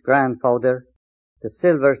illustrious grandfather, the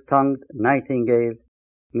silver-tongued nightingale,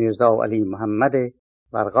 Mirza Ali Muhammad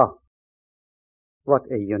Varqa. What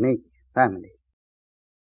a unique family.